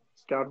 Mm-hmm.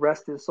 God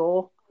rest his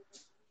soul.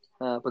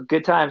 But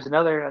good times.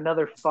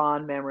 Another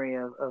fond memory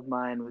of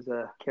mine was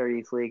Care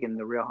Youth League and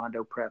the Rio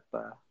Hondo Prep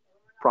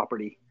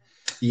property.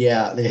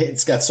 Yeah,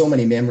 it's got so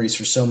many memories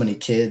for so many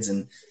kids,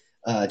 and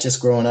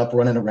just growing up,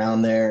 running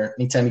around there.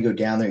 Anytime you go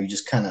down there, you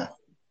just kind of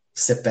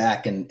sit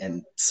back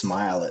and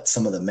smile at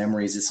some of the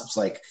memories. It's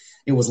like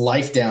it was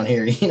life down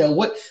here.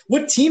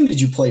 What team did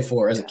you play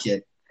for as a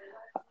kid?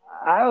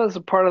 I was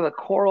a part of the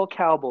Coral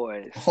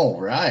Cowboys. All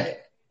right.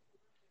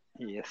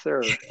 Yes,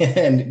 sir.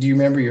 And do you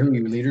remember who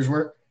your leaders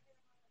were?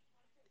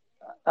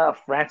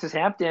 Francis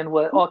Hampton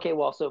was okay.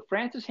 Well, so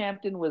Francis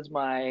Hampton was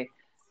my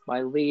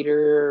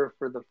leader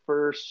for the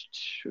first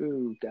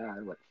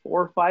 4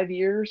 or 5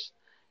 years,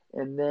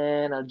 and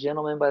then a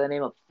gentleman by the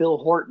name of Phil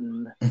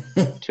Horton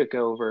took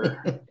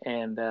over,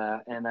 and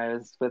I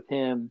was with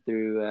him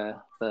through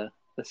the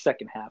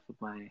second half of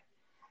my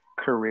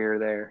career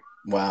there.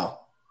 Wow,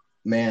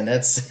 man,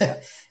 that's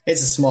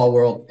it's a small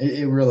world.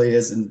 It really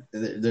is, and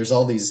there's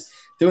all these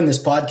doing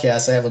this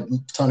podcast. I have a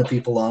ton of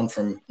people on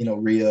from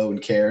Rio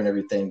and Care and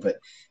everything, but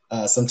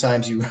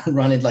sometimes you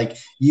run it like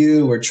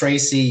you or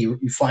Tracy.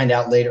 You find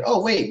out later.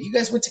 Oh wait, you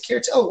guys went to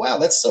Care too. Oh wow,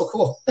 that's so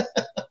cool.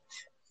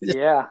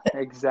 Yeah,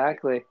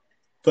 exactly.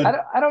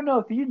 But I don't know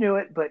if you knew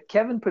it, but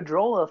Kevin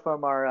Pedrola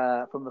from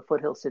the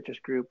Foothill Citrus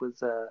Group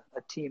was a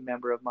team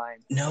member of mine.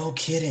 no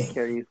kidding.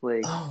 Care Youth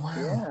League. Oh wow.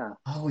 Yeah.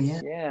 Oh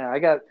yeah. Yeah. I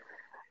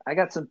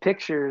got some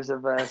pictures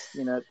of us,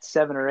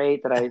 7 or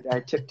 8 that I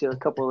took to a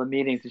couple of the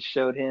meetings and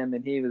showed him,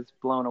 and he was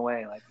blown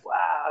away. Like,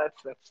 wow,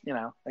 that's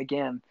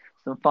again,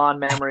 some fond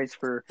memories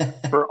for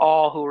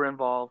all who were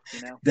involved.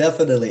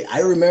 Definitely. I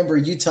remember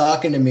you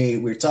talking to me.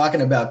 We were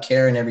talking about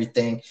Care and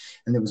everything,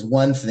 and there was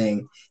one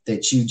thing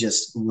that you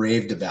just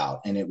raved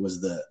about, and it was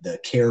the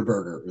Care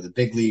burger or the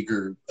Big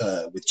Leaguer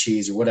with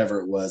cheese or whatever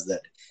it was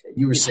that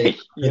you were saying.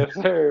 Yes,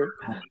 sir.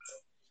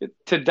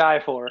 To die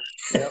for.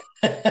 Yep.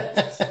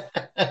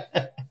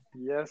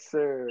 Yes,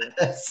 sir.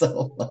 That's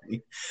so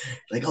funny.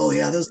 Like, oh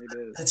yeah,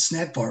 that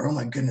snack bar. Oh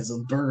my goodness,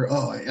 those burger.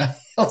 Oh yeah.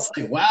 I was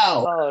like,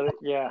 wow. Oh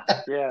yeah.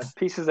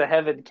 Pieces of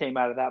heaven came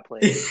out of that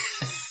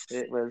place.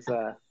 It was,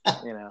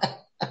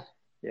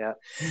 yeah.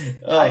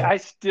 I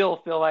still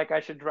feel like I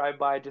should drive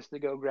by just to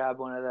go grab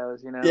one of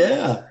those.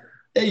 Yeah.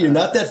 Hey, you're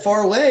not that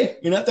far away.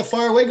 Go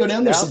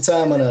down there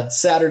sometime on a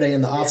Saturday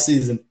in the off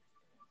season.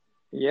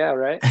 Yeah.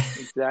 Right.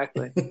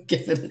 Exactly.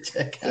 Give it a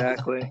check.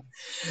 Exactly.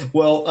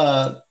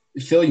 Well,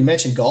 Phil, you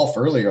mentioned golf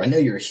earlier. I know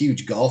you're a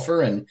huge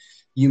golfer, and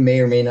you may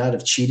or may not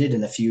have cheated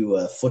in a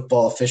few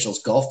football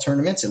officials' golf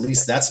tournaments. At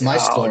least that's my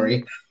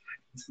story.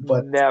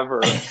 But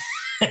never.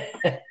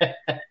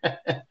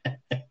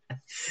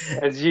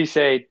 As you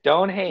say,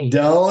 don't hate.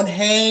 Don't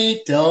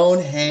hate.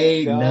 Don't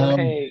hate.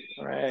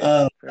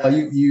 Right.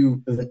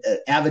 You an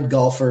avid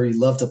golfer. You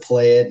love to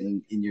play it,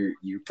 and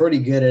you're pretty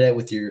good at it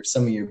with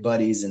some of your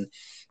buddies. And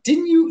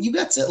didn't you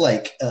got to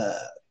like?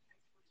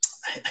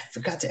 I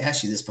forgot to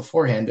ask you this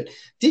beforehand, but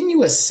didn't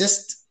you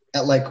assist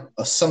at like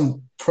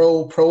some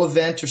pro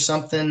event or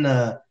something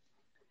not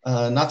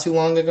too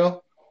long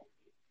ago?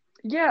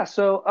 Yeah.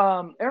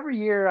 So every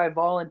year I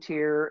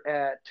volunteer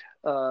at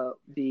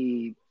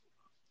the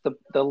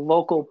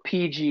local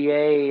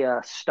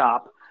PGA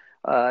stop.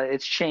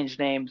 It's changed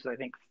names, I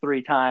think,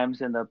 3 times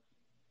in the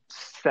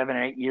 7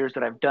 or 8 years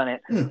that I've done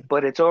it.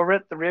 But it's over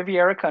at the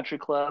Riviera Country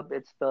Club.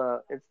 It's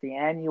the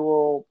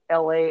annual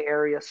LA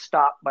area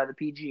stop by the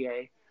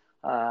PGA.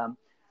 A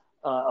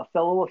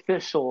fellow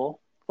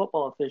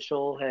football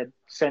official, had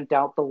sent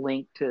out the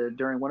link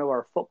during one of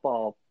our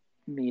football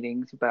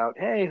meetings about,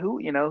 hey, who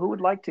would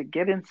like to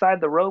get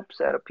inside the ropes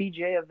at a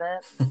PGA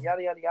event,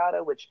 yada yada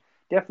yada, which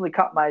definitely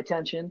caught my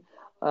attention.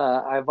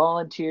 I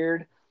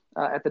volunteered.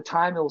 At the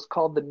time, it was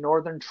called the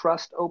Northern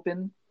Trust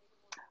Open,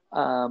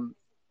 and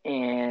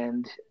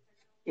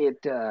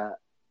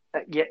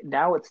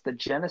now it's the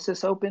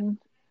Genesis Open,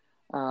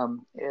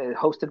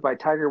 hosted by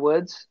Tiger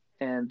Woods,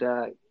 and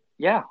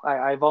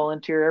I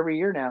volunteer every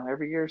year now.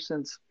 Every year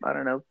since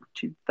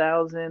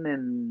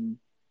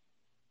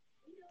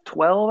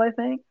 2012, I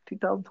think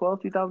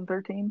 2012,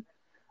 2013.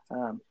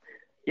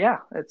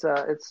 It's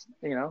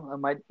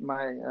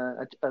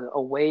a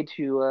way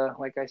to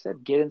like I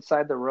said, get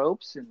inside the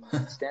ropes and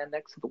stand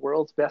next to the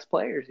world's best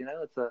players.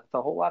 It's a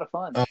whole lot of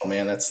fun. Oh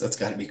man, that's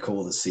got to be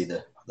cool to see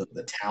the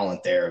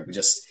talent there.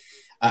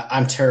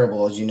 I'm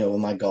terrible, as you know, with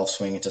my golf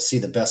swing, and to see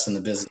the best in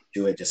the business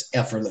do it just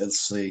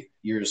effortlessly,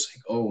 you're just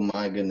like, oh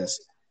my goodness,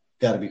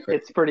 got to be crazy.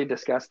 It's pretty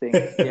disgusting.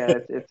 Yeah,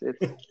 it's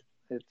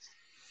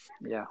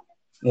yeah.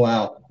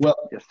 Wow. Well,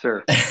 yes,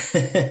 sir.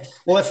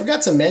 Well, I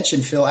forgot to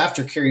mention, Phil,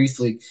 after Care Youth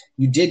League,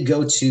 you did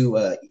go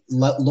to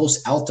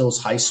Los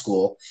Altos High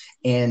School,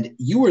 and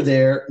you were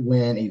there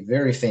when a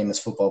very famous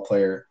football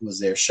player was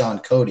there, Sean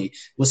Cody.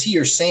 Was he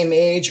your same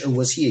age, or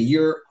was he a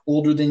year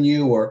older than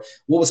you, or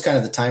what was kind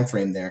of the time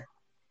frame there?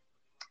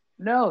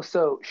 No,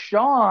 so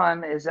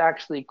Sean is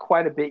actually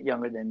quite a bit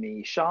younger than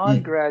me.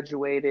 Sean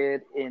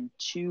graduated in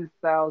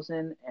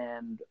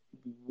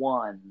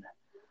 2001.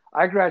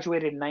 I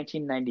graduated in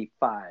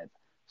 1995.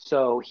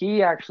 So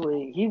he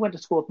went to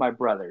school with my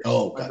brothers.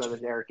 Oh, my gotcha.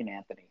 brothers Eric and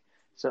Anthony.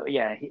 So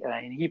yeah,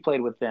 he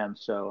played with them.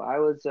 So I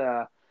was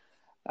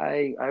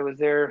I was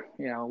there,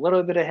 a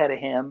little bit ahead of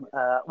him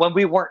when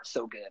we weren't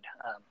so good.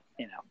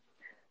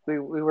 We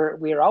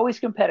were always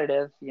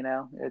competitive.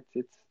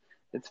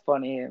 It's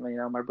funny.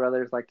 My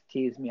brothers like to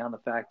tease me on the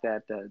fact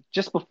that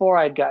just before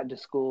I'd gotten to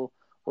school,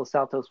 Los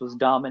Altos was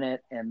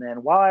dominant, and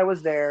then while I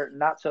was there,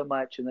 not so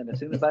much. And then as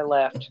soon as I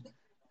left,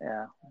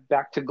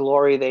 back to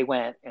glory they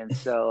went. And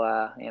so,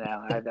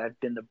 I've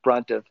been the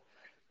brunt of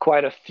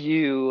quite a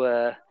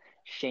few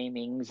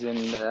shamings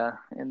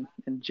and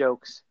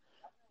jokes.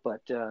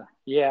 But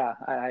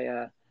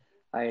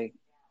I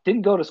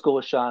didn't go to school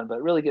with Sean,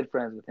 but really good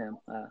friends with him.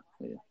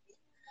 Yeah.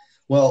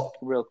 Well,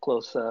 real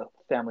close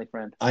family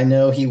friend. I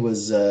know he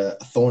was a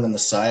thorn in the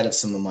side of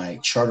some of my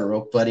Charter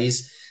Oak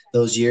buddies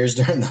those years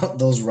during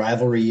those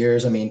rivalry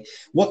years. I mean,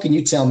 what can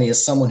you tell me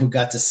as someone who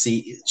got to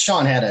see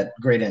Sean had a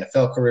great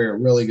NFL career, a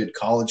really good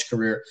college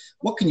career?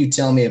 What can you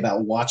tell me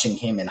about watching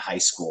him in high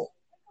school?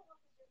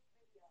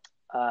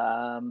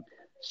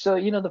 So,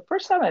 the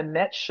first time I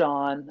met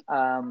Sean,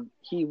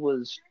 he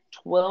was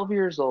 12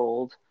 years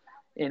old,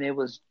 and it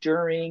was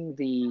during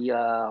the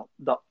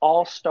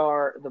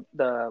All-Star,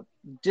 the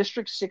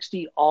District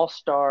 60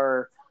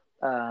 All-Star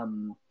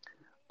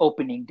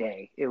opening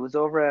day. It was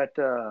over at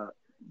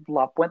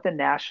La Puente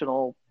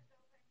National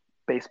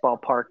Baseball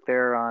Park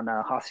there on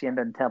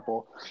Hacienda and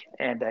Temple,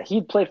 and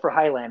he'd played for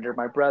Highlander,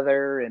 my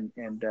brother, and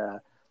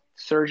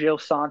Sergio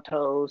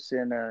Santos,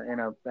 and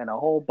a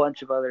whole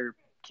bunch of other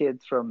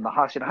kids from the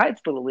Hacienda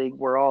Heights Little League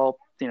were all,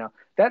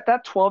 that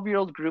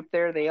 12-year-old group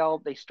there.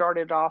 They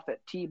started off at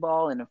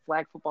T-ball and in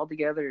flag football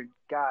together.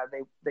 God,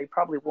 they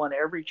probably won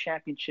every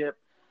championship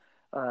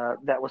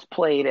that was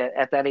played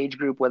at that age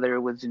group, whether it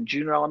was in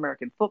junior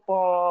All-American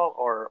football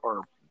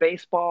or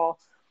baseball.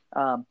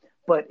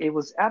 But it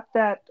was at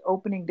that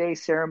opening day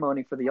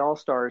ceremony for the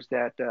All-Stars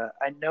that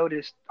I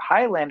noticed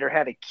Highlander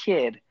had a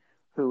kid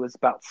who was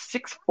about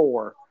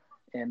 6'4",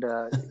 and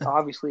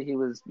obviously he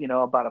was,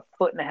 about a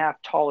foot and a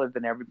half taller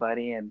than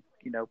everybody. And,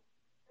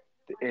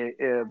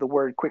 the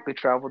word quickly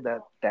traveled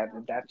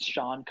that's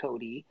Sean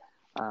Cody.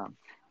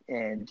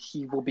 And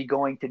he will be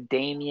going to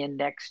Damien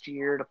next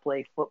year to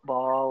play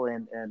football.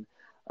 And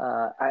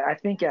I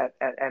think at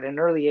an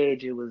early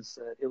age, it was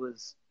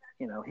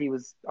he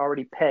was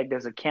already pegged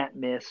as a can't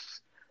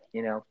miss,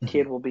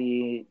 kid will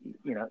be,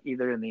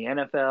 either in the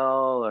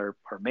NFL or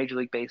Major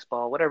League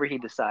Baseball, whatever he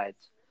decides.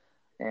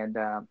 And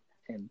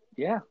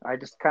yeah, I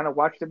just kind of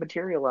watched it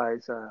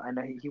materialize. I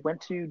know he went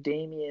to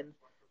Damien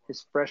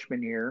his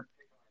freshman year,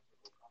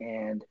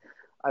 and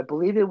I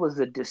believe it was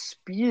a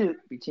dispute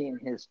between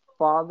his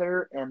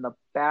father and the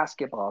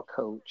basketball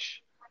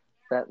coach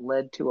that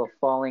led to a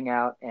falling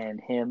out and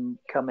him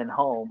coming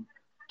home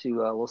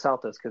to Los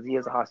Altos, because he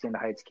is a Hacienda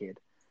Heights kid.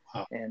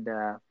 Wow. And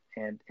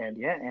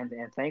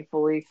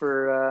thankfully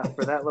for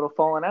that little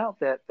falling out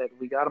that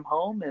we got him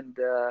home, and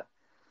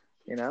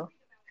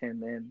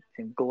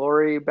and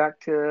glory back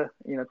to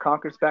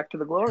Conquer's back to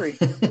the glory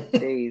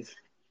days.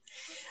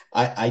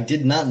 I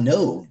did not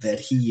know that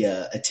he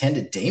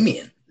attended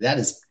Damien. That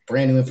is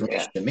brand new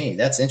information to me.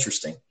 That's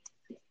interesting.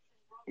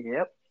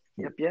 Yep.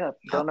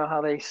 Don't know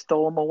how they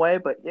stole him away,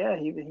 but yeah,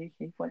 he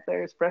went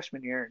there his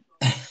freshman year.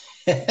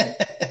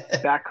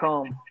 back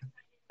home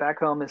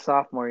his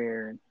sophomore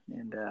year,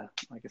 and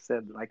like I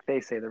said, like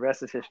they say, the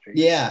rest is history.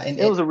 Yeah, and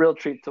it was a real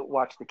treat to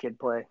watch the kid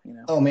play.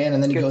 Oh man,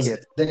 and then he goes,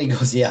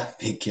 yeah,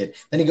 big kid.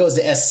 Then he goes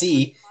to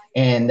SC,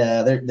 and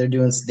they're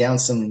doing down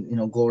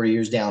some glory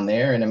years down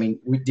there. And I mean,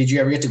 did you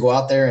ever get to go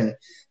out there and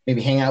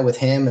maybe hang out with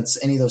him and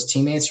any of those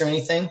teammates or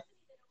anything?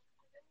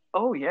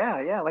 Oh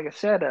yeah. Like I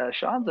said,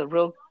 Sean's a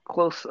real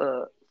close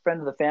friend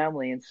of the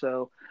family, and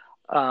so.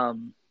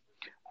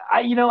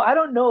 I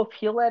don't know if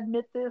he'll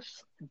admit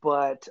this,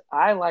 but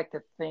I like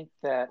to think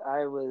that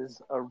I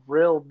was a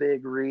real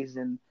big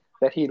reason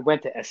that he had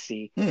went to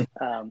SC.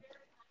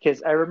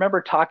 Because I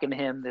remember talking to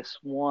him this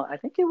one, I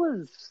think it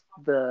was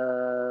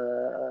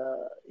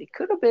it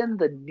could have been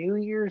the New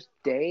Year's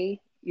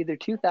Day, either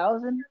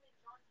 2000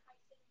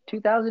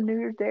 New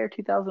Year's Day or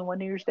 2001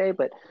 New Year's Day.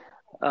 But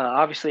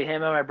obviously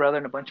him and my brother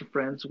and a bunch of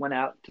friends went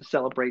out to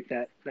celebrate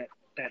that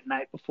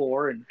night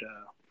before, and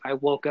I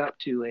woke up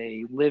to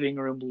a living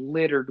room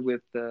littered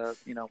with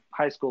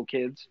high school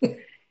kids,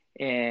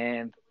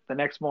 and the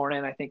next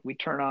morning I think we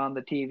turn on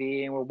the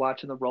TV and we're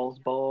watching the Rose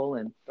Bowl,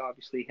 and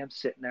obviously him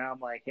sitting there. I'm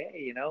like,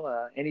 hey,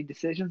 any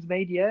decisions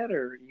made yet,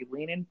 or are you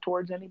leaning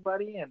towards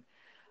anybody? And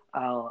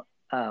I'll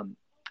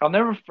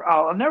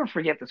never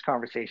forget this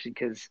conversation,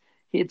 because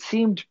he had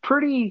seemed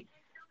pretty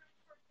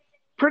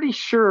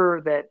sure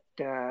that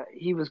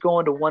he was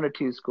going to one of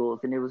two schools,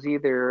 and it was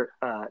either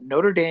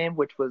Notre Dame,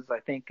 which was, I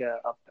think,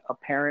 a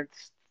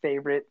parent's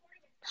favorite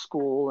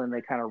school, and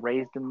they kind of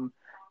raised him.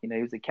 He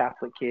was a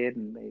Catholic kid,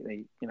 and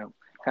they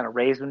kind of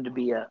raised him to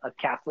be a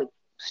Catholic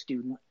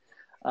student.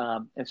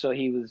 And so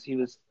he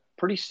was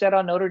pretty set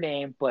on Notre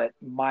Dame, but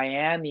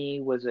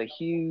Miami was a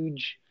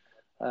huge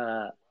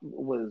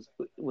was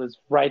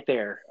right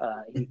there.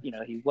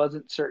 He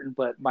wasn't certain,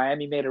 but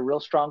Miami made a real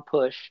strong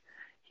push.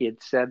 He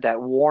had said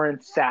that Warren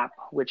Sapp,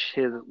 which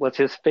was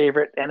his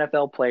favorite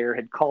NFL player,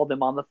 had called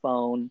him on the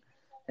phone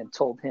and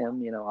told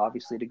him,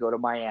 obviously to go to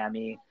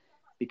Miami,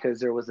 because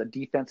there was a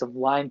defensive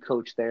line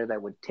coach there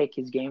that would take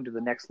his game to the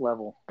next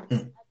level.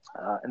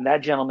 And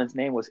that gentleman's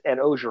name was Ed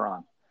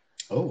Ogeron.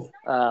 Oh.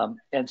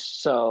 And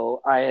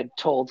so I had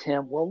told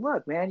him, well,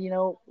 look, man,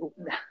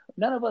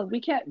 none of us, we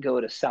can't go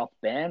to South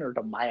Bend or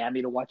to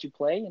Miami to watch you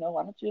play.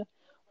 Why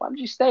don't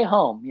you stay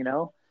home?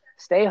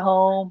 Stay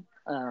home.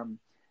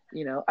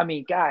 I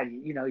mean, God,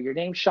 your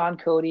name's Sean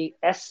Cody.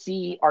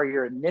 SC are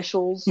your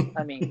initials.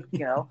 I mean,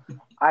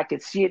 I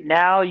could see it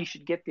now. You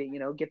should get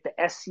the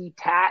SC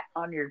tat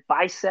on your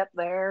bicep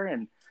there.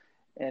 And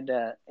And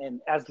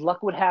as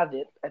luck would have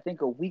it, I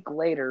think a week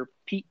later,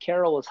 Pete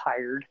Carroll was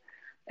hired,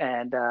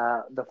 and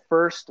the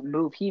first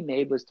move he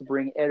made was to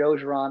bring Ed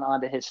Ogeron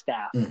onto his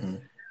staff. Mm-hmm.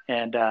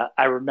 And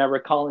I remember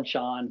calling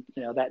Sean,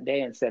 that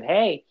day and said,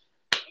 "Hey,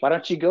 why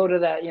don't you go to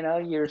that?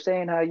 You're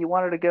saying how you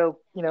wanted to go,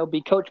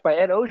 be coached by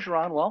Ed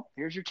Ogeron. Well,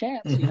 here's your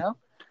chance. Mm-hmm.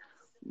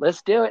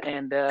 Let's do it."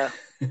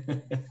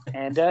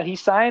 And he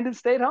signed and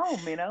stayed home.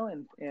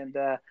 And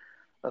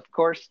of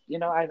course,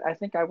 I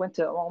think I went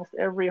to almost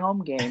every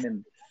home game,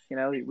 and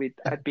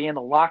I'd be in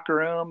the locker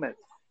room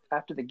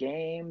after the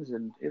games,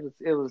 and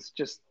it was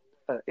just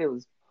it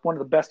was one of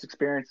the best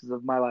experiences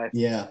of my life.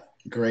 Yeah,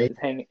 great.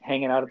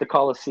 Hanging out at the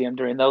Coliseum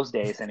during those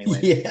days, anyway.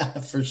 Yeah,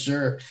 for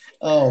sure.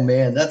 Oh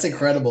man, that's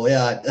incredible.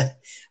 Yeah, I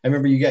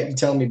remember you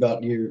telling me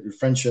about your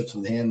friendships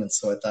with him, and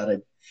so I thought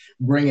I'd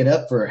bring it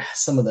up for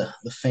some of the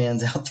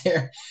fans out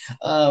there.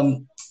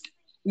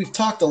 We've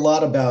talked a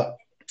lot about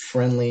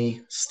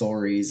friendly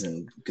stories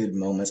and good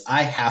moments.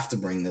 I have to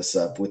bring this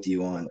up with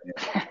you on.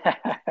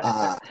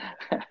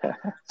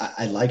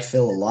 I like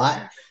Phil a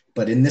lot,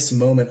 but in this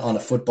moment on a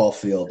football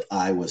field,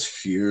 I was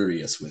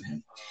furious with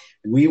him.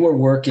 We were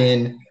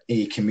working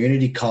a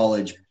community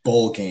college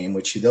bowl game,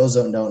 which those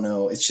that don't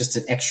know, it's just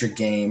an extra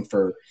game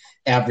for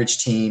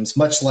average teams,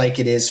 much like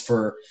it is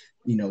for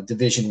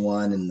Division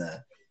I and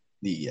the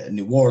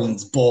New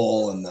Orleans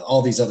Bowl and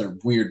all these other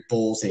weird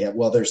bowls they have.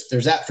 Well, there's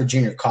that for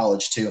junior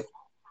college too.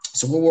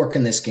 So we're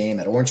working this game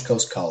at Orange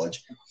Coast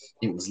College.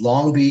 It was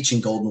Long Beach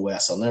and Golden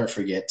West. I'll never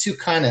forget. Two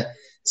kind of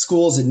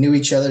schools that knew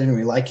each other, didn't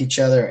really like each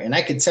other. And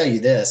I could tell you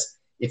this,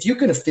 if you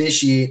can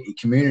officiate a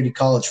community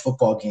college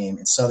football game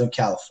in Southern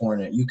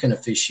California, you can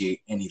officiate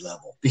any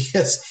level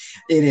because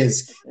it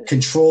is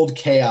controlled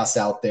chaos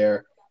out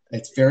there.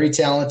 It's very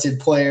talented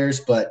players,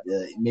 but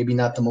maybe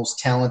not the most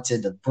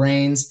talented of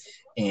brains.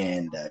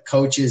 And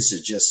coaches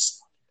are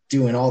just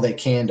doing all they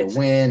can to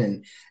win.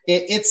 And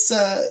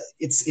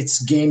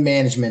it's game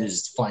management at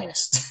its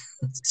finest.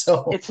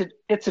 So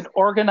it's an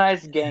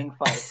organized gang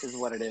fight is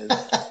what it is.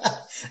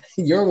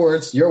 Your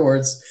words,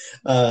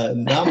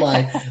 not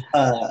mine.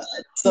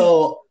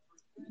 So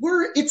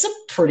it's a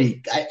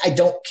pretty,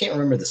 can't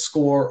remember the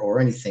score or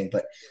anything,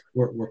 but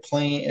we're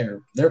playing,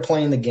 or they're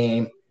playing the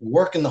game,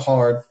 working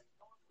hard.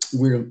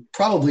 We're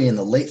probably in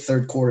the late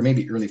third quarter,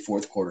 maybe early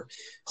fourth quarter,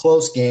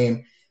 close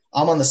game.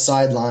 I'm on the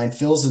sideline.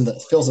 Phil's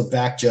a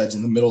back judge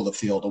in the middle of the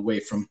field, away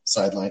from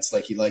sidelines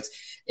like he likes.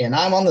 And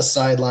I'm on the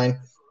sideline,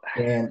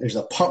 and there's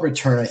a punt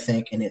return, I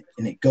think, and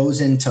it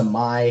goes into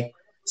my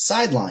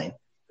sideline.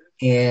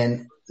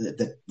 And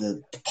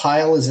the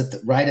pile is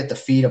right at the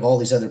feet of all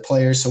these other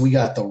players. So we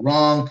got the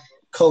wrong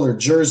colored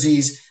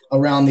jerseys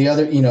around the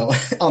other,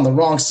 on the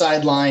wrong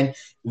sideline,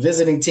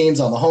 visiting teams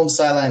on the home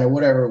sideline or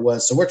whatever it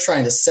was. So we're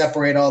trying to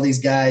separate all these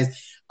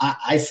guys.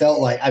 I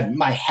felt like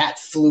my hat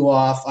flew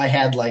off. I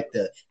had like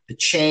the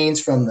chains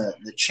from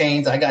the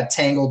chains. I got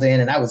tangled in,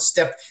 and I would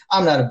step.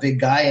 I'm not a big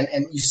guy,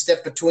 and you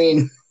step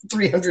between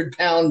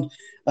 300-pound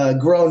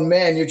grown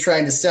men. You're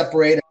trying to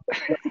separate.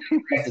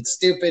 It's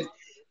stupid.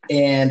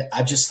 And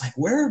I'm just like,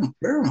 where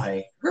are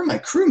my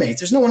crewmates?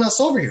 There's no one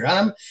else over here.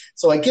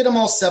 So I get them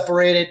all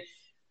separated.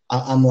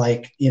 I'm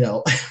like,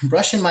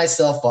 brushing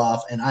myself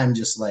off, and I'm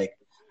just like,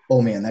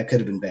 oh man, that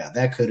could have been bad.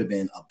 That could have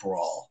been a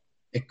brawl.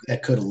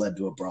 That could have led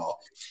to a brawl.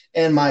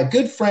 And my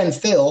good friend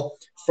Phil,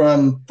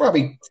 from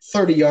probably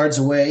 30 yards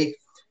away,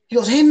 he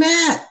goes, hey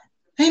Matt.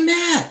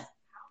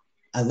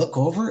 I look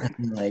over and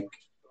I'm like,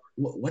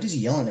 what is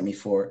he yelling at me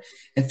for?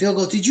 And Phil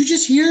goes, did you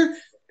just hear?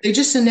 They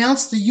just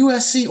announced the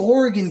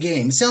USC-Oregon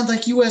game. It sounds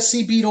like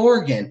USC beat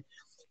Oregon.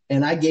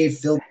 And I gave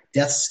Phil the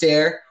death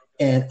stare,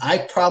 and I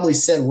probably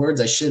said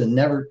words I should have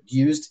never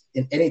used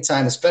in any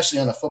time, especially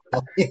on a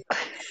football field.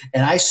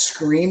 And I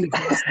screamed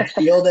across the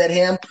field at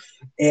him,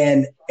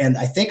 and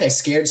I think I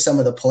scared some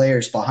of the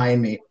players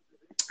behind me.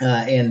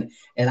 And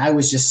I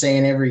was just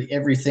saying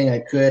everything I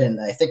could, and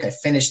I think I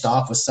finished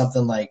off with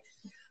something like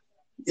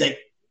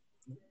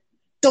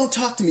don't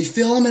talk to me,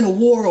 Phil. I'm in a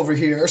war over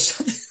here, or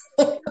something.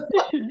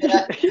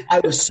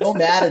 I was so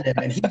mad at him,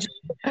 and he just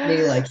looked at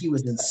me like he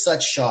was in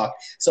such shock.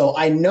 So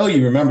I know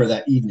you remember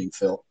that evening,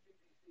 Phil.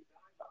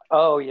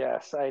 Oh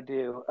yes, I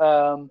do.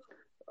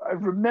 I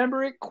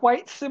remember it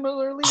quite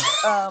similarly.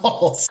 A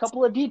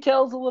couple of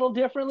details a little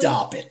differently.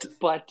 Stop it.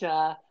 But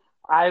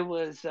I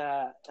was,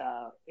 the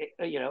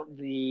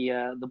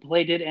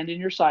play did end in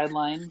your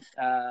sideline.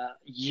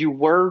 You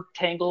were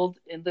tangled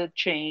in the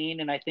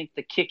chain, and I think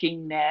the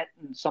kicking net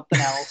and something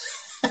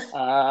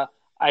else.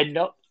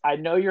 I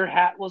know your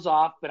hat was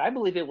off, but I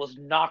believe it was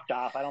knocked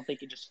off. I don't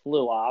think it just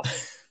flew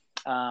off.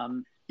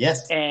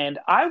 Yes. And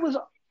I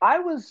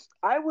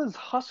was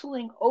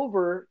hustling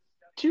over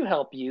to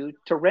help you,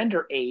 to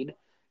render aid,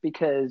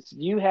 because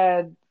you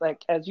had,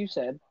 like, as you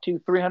said, 2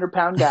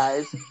 300-pound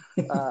guys,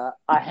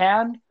 a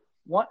hand.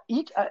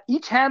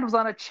 Each hand was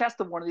on a chest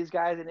of one of these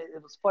guys, and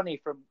it was funny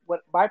from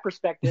my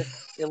perspective.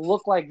 It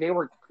looked like they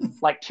were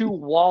like 2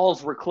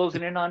 walls were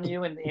closing in on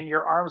you, and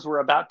your arms were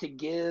about to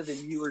give, and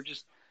you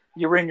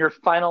were in your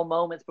final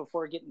moments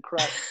before getting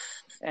crushed.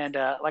 And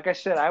like I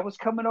said, I was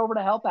coming over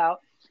to help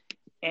out,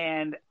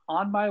 And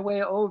on my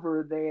way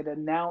over, they had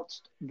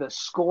announced the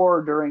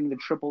score during the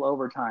triple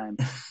overtime.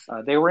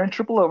 They were in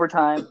triple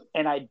overtime,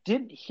 and I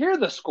didn't hear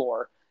the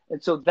score.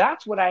 And so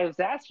that's what I was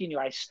asking you.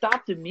 I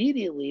stopped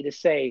immediately to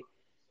say,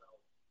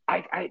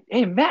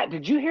 hey, Matt,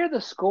 did you hear the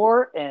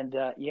score? And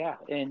yeah,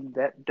 and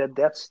that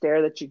death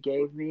stare that you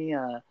gave me,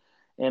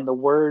 and the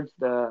words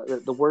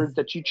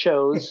that you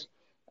chose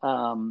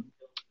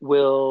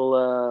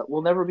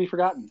will never be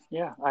forgotten.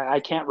 Yeah, I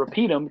can't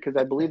repeat them because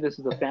I believe this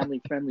is a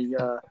family-friendly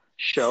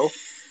show.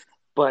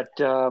 But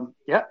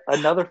yeah,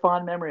 another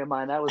fond memory of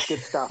mine. That was good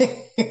stuff.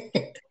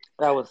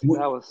 That was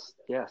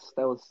yes.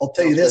 That was. I'll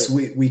tell you this: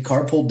 great. we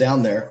carpooled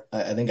down there.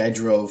 I think I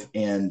drove,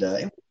 and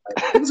it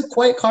was a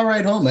quiet car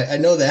ride home. I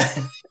know that.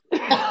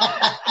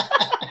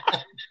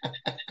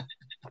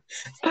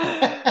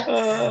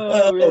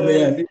 Oh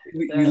man,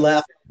 we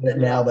laugh at it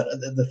now, but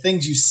the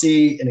things you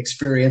see and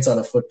experience on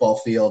a football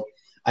field,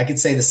 I could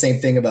say the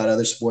same thing about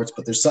other sports,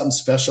 but there's something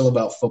special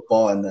about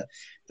football and the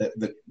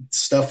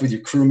stuff with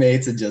your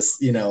crewmates and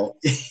just,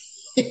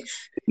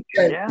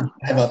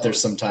 have out there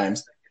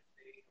sometimes.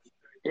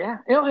 Yeah,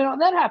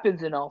 that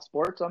happens in all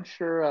sports. I'm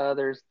sure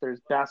there's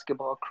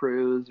basketball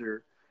crews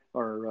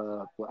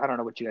or I don't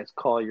know what you guys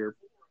call your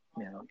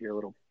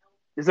little.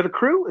 Is it a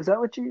crew? Is that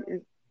what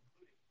you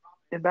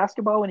in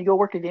basketball when you go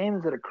work a game?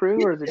 Is it a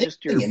crew or is it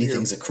just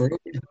anything's a crew?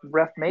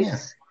 Ref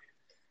mates?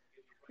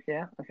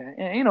 Yeah. Okay.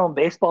 And in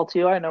baseball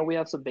too. I know we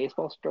have some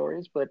baseball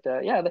stories, but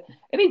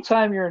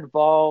anytime you're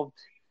involved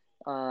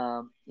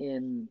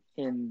in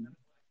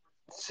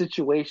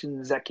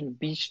situations that can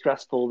be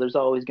stressful, there's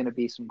always going to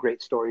be some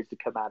great stories to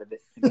come out of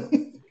it.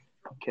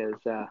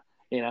 Because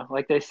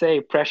like they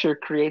say, pressure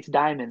creates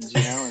diamonds.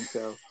 And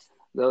so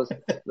those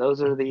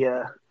are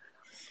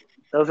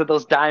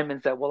those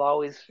diamonds that we'll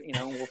always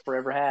we'll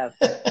forever have.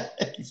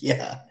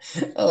 Yeah.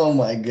 Oh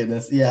my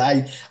goodness.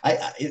 Yeah.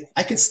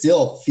 I could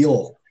still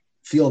feel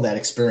that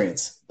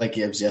experience like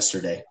it was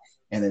yesterday,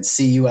 and then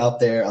see you out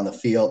there on the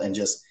field and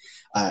just.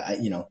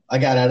 I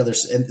got out of there.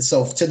 And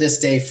so to this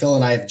day, Phil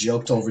and I have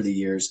joked over the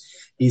years.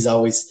 He's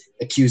always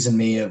accusing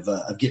me of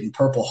getting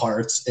Purple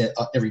Hearts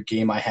every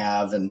game I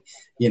have. And,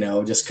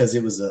 just cause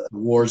it was a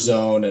war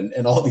zone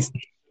and all these.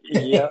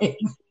 Yeah.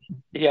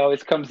 He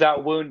always comes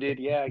out wounded.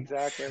 Yeah,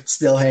 exactly.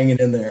 Still hanging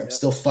in there. Yep.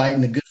 Still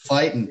fighting a good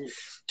fight and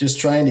just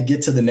trying to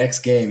get to the next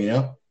game,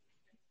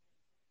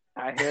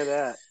 I hear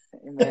that.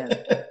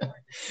 Amen.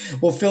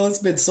 Well, Phil, it's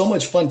been so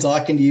much fun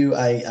talking to you.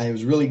 I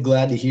was really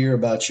glad to hear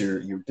about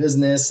your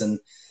business and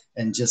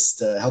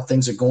just how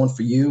things are going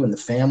for you and the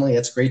family.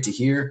 That's great to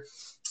hear.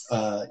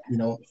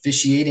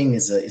 Officiating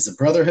is a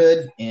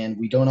brotherhood, and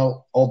we don't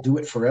all do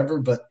it forever,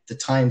 but the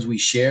times we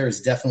share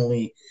is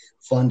definitely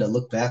fun to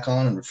look back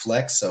on and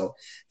reflect. So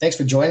thanks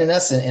for joining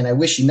us, and I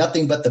wish you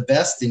nothing but the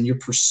best in your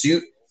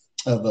pursuit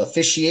of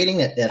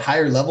officiating at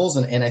higher levels,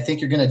 and I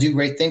think you're going to do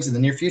great things in the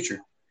near future.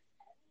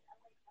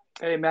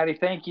 Hey, Matty,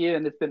 thank you,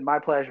 and it's been my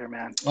pleasure,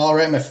 man. All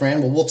right, my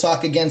friend. Well, we'll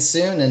talk again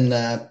soon,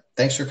 and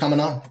thanks for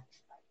coming on.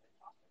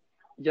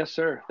 Yes,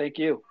 sir. Thank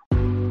you.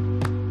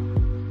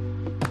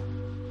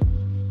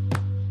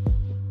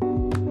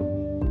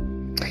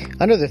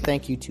 Another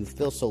thank you to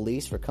Phil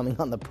Solis for coming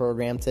on the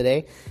program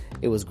today.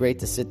 It was great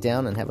to sit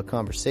down and have a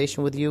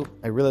conversation with you.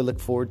 I really look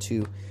forward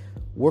to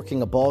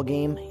working a ball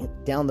game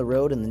down the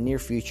road in the near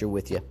future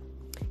with you.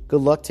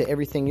 Good luck to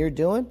everything you're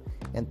doing,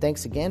 and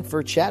thanks again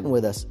for chatting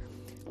with us.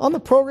 On the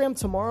program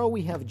tomorrow,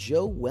 we have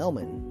Joe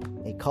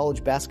Wellman, a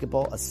college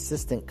basketball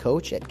assistant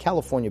coach at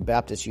California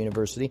Baptist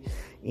University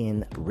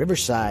in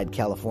Riverside,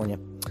 California.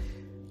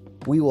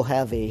 We will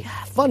have a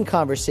fun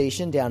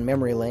conversation down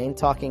memory lane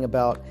talking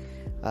about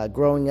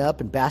growing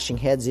up and bashing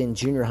heads in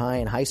junior high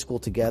and high school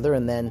together,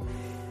 and then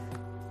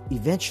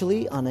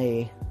eventually on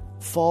a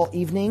fall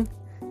evening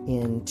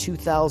in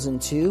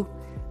 2002,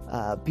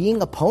 being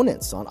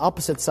opponents on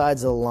opposite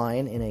sides of the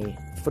line in a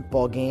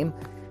football game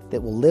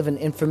that will live in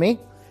infamy.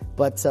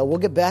 But we'll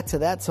get back to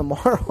that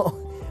tomorrow.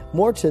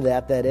 More to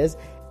that is.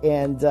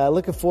 And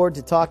looking forward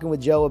to talking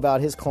with Joe about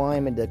his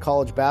climb into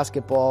college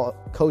basketball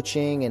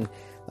coaching and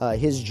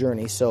his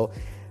journey. So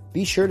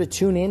be sure to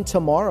tune in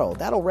tomorrow.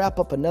 That'll wrap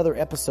up another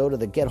episode of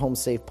the Get Home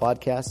Safe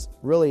podcast.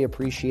 Really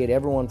appreciate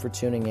everyone for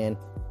tuning in.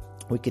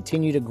 We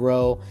continue to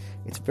grow.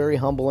 It's very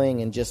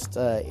humbling, and just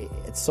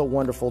it's so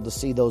wonderful to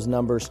see those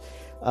numbers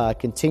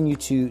continue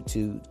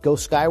to go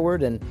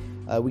skyward, and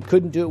we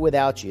couldn't do it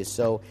without you.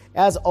 So,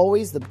 as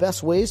always, the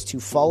best ways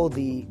to follow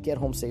the Get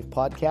Home Safe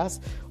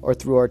podcast are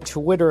through our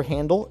Twitter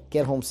handle,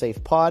 Get Home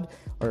Safe Pod,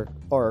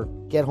 or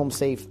Get Home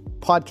Safe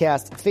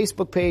Podcast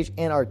Facebook page,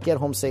 and our Get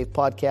Home Safe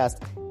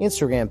Podcast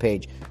Instagram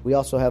page. We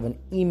also have an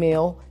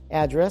email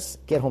address,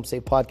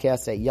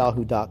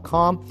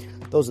 gethomesafepodcast@yahoo.com.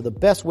 Those are the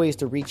best ways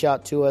to reach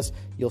out to us.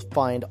 You'll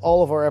find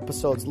all of our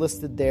episodes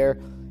listed there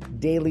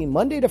daily,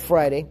 Monday to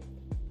Friday.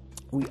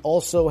 We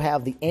also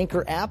have the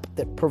Anchor app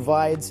that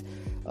provides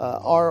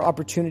our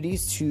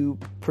opportunities to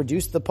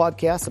produce the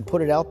podcast and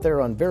put it out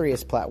there on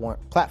various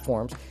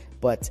platforms.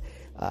 But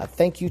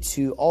Thank you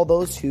to all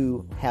those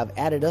who have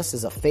added us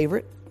as a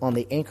favorite on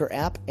the Anchor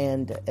app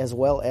and as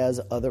well as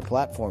other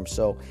platforms.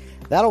 So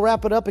that'll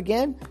wrap it up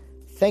again.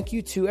 Thank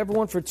you to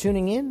everyone for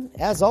tuning in.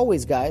 As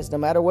always, guys, no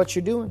matter what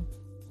you're doing,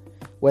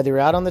 whether you're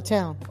out on the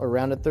town or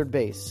around at third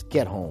base,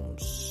 get home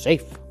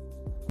safe.